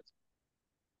Jets.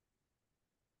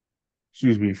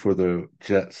 excuse me, for the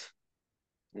Jets.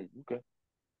 Okay.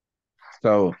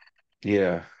 So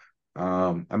yeah.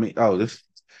 I mean, oh, this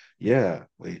yeah,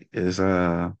 wait, is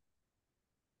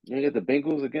You get the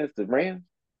Bengals against the Rams?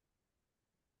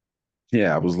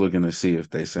 yeah, I was looking to see if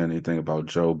they said anything about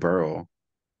Joe Burrow.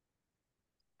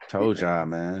 Told y'all,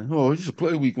 man. Oh, he should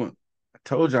play week 1. I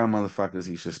told y'all motherfuckers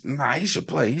he should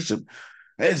play. He should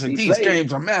listen, He these played.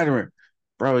 games are mattering.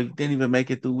 Bro, he didn't even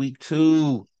make it through week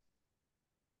 2.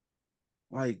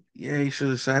 Like, yeah, he should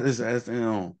have sat his ass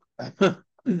down.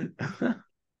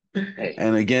 Hey,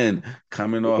 And again,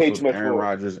 coming they off paid too of much Aaron for it.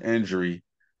 Rodgers' injury,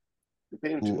 They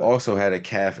paid him too who much. also had a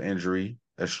calf injury,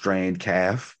 a strained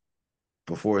calf,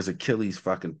 before his Achilles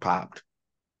fucking popped.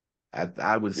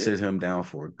 I would Yeah, sit him down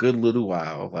for a good little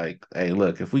while. Like, hey,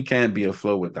 look, if we can't be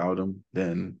afloat without him,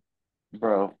 then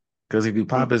bro. because if you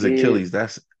He pop his did. Achilles,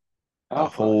 that's a I'm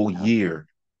fine. whole year.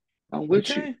 I'm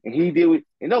with you. Okay. And he did what,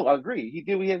 and no, I agree. He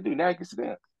did what he had to do. Now he can sit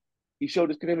down. He showed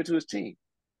his commitment to his team. You know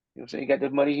what I'm saying? He got the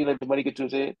money. He let the money get to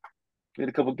his head. Played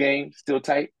a couple games, still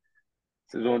tight.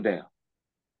 Sit on down.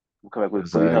 We'll come back with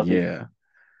Because fully healthy. yeah,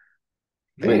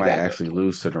 they Fully might back up. actually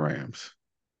lose to the Rams.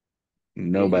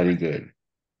 And you're Nobody right. good.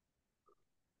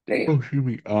 Damn. Oh, excuse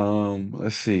me.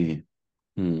 Let's see.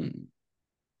 Hmm.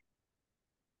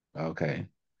 Okay.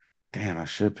 Damn, I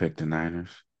should pick the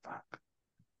Niners. Fuck.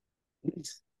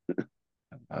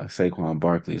 Saquon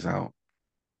Barkley's out.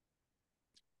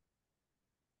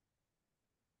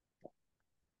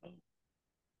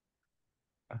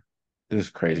 This is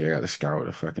crazy. I got to scour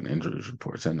the fucking injuries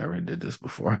reports. I never did this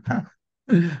before.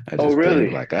 I Oh, just ping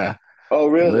really? like, Oh,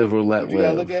 live really? or let What you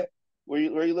gotta look live. at? Where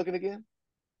you looking again?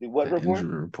 The what The report?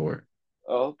 injury report.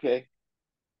 Oh, okay.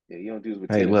 Yeah, you don't do this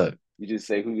with Hey, tennis. look, You just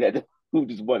say who had who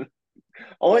just won.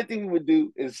 Only thing we would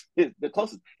do is the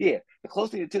closest. Yeah, the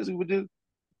closest thing to tennis we would do.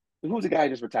 Who's the guy who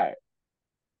just retired?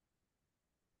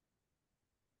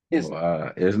 well,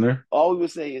 Isner. Isner. All we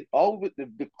would say is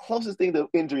the closest thing to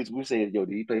injuries we would say is, yo,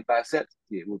 did he play 5 sets?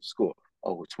 Yeah, what's the score?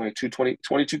 Oh, 22-20,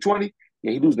 22-20?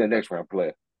 Yeah, he lose that next round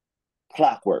play.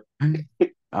 Clockwork.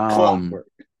 Um, Clockwork.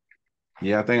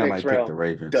 yeah, I think I Next might pick round, the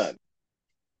Ravens. done.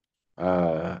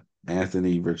 Uh,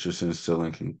 Anthony Richardson still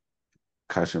in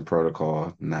concussion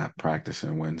protocol, not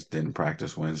practicing Wednesday, didn't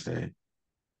practice Wednesday.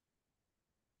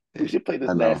 We should play I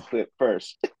this know. last clip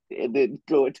first. and then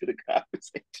go into the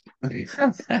conversation.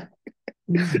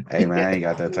 Hey man, I ain't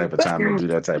got that type of time to do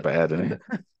that type of editing.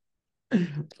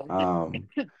 Um,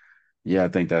 yeah, I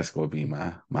think that's gonna be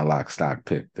my lock stock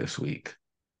pick this week.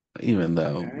 Even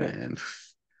though, All right. man,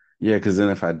 yeah, because then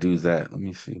if I do that, let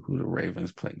me see who the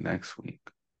Ravens play next week.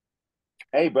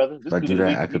 Hey, brother, If this I could be do the that,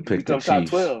 week I we could can pick the become top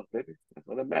Chiefs. 12, baby. That's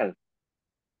what that matters.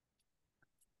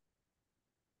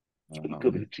 It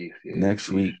could be the Um, Chiefs. Yeah, the next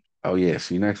Chiefs. week, oh yeah,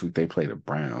 see, next week they play the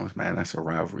Browns. Man, that's a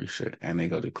rivalry shit, and they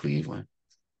go to Cleveland,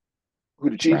 Who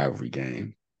the Chiefs? rivalry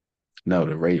game. No,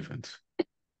 the Ravens.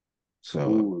 So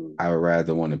Ooh, I would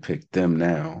rather want to pick them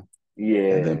now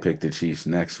and then yeah, pick the Chiefs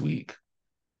next week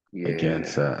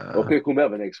against yeah. Or pick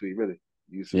whomever next week. Really,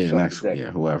 you just yeah, shuffle the next deck.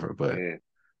 yeah, whoever, but Yeah,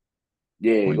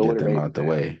 yeah. we Go with get the them out Ravens. the Yeah,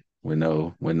 way with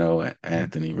no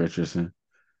Anthony Richardson.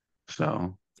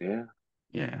 So yeah.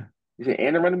 yeah. You said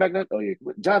and the running back? Oh yeah,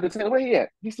 Jonathan Taylor. Where he at?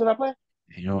 He still not playing?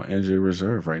 He on injured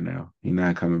reserve right now. He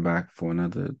not coming back for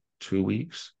another 2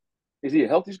 weeks. Is he a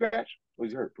healthy scratch? Or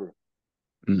is he hurt? For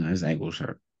No, his ankle's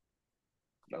hurt.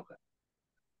 okay.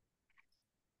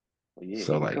 Well, yeah,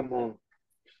 So he can like come on.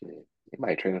 Shit, he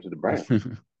might train him to the Browns.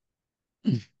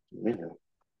 Yeah,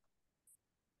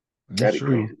 that's that'd be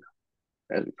true. crazy.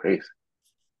 That'd be crazy.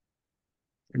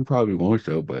 He probably won't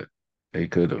though, but they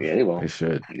could have. Yeah, they They won't.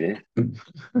 should. Yeah,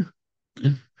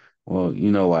 Well,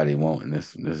 you know why they won't, and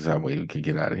this is how we could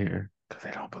get out of here because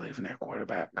they don't believe in their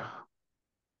quarterback.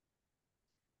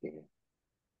 yeah.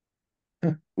 I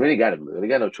mean, they got to believe. They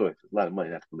got no choice. It's a lot of money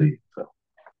not to believe. So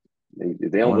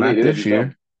if they don't Well, believe, not they'll do this something.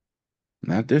 year.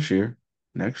 Not this year.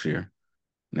 Next year.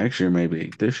 Next year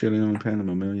maybe. This year they only paying them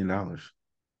 $1 million.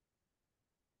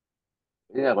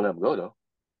 They're not gonna let him go though.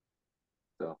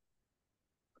 So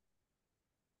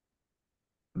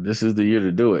This is the year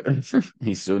to do it.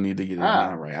 He still need to get his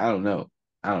mind how? right. I don't know.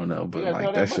 I don't know, They but got to pay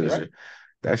all like that money, right?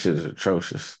 that shit is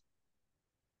atrocious.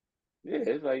 Yeah,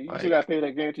 it's like you still got Like to pay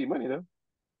that guaranteed money though.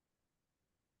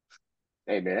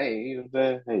 Hey man, hey, you know what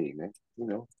I'm saying? Hey man,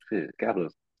 shit,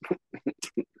 capitalism.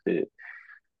 Shit,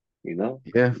 you know.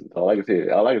 yeah. All I can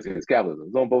say is capitalism.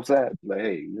 It's on both sides. Like,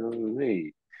 hey,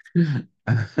 hey,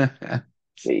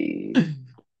 hey,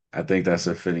 I think that's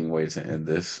a fitting way to end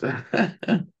this.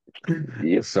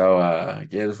 yep. So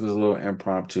yeah, this was a little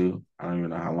impromptu. I don't even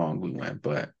know how long we went,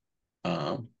 but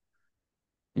um,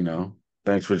 you know,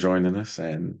 thanks for joining us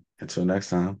and until next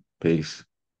time, peace.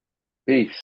 Peace.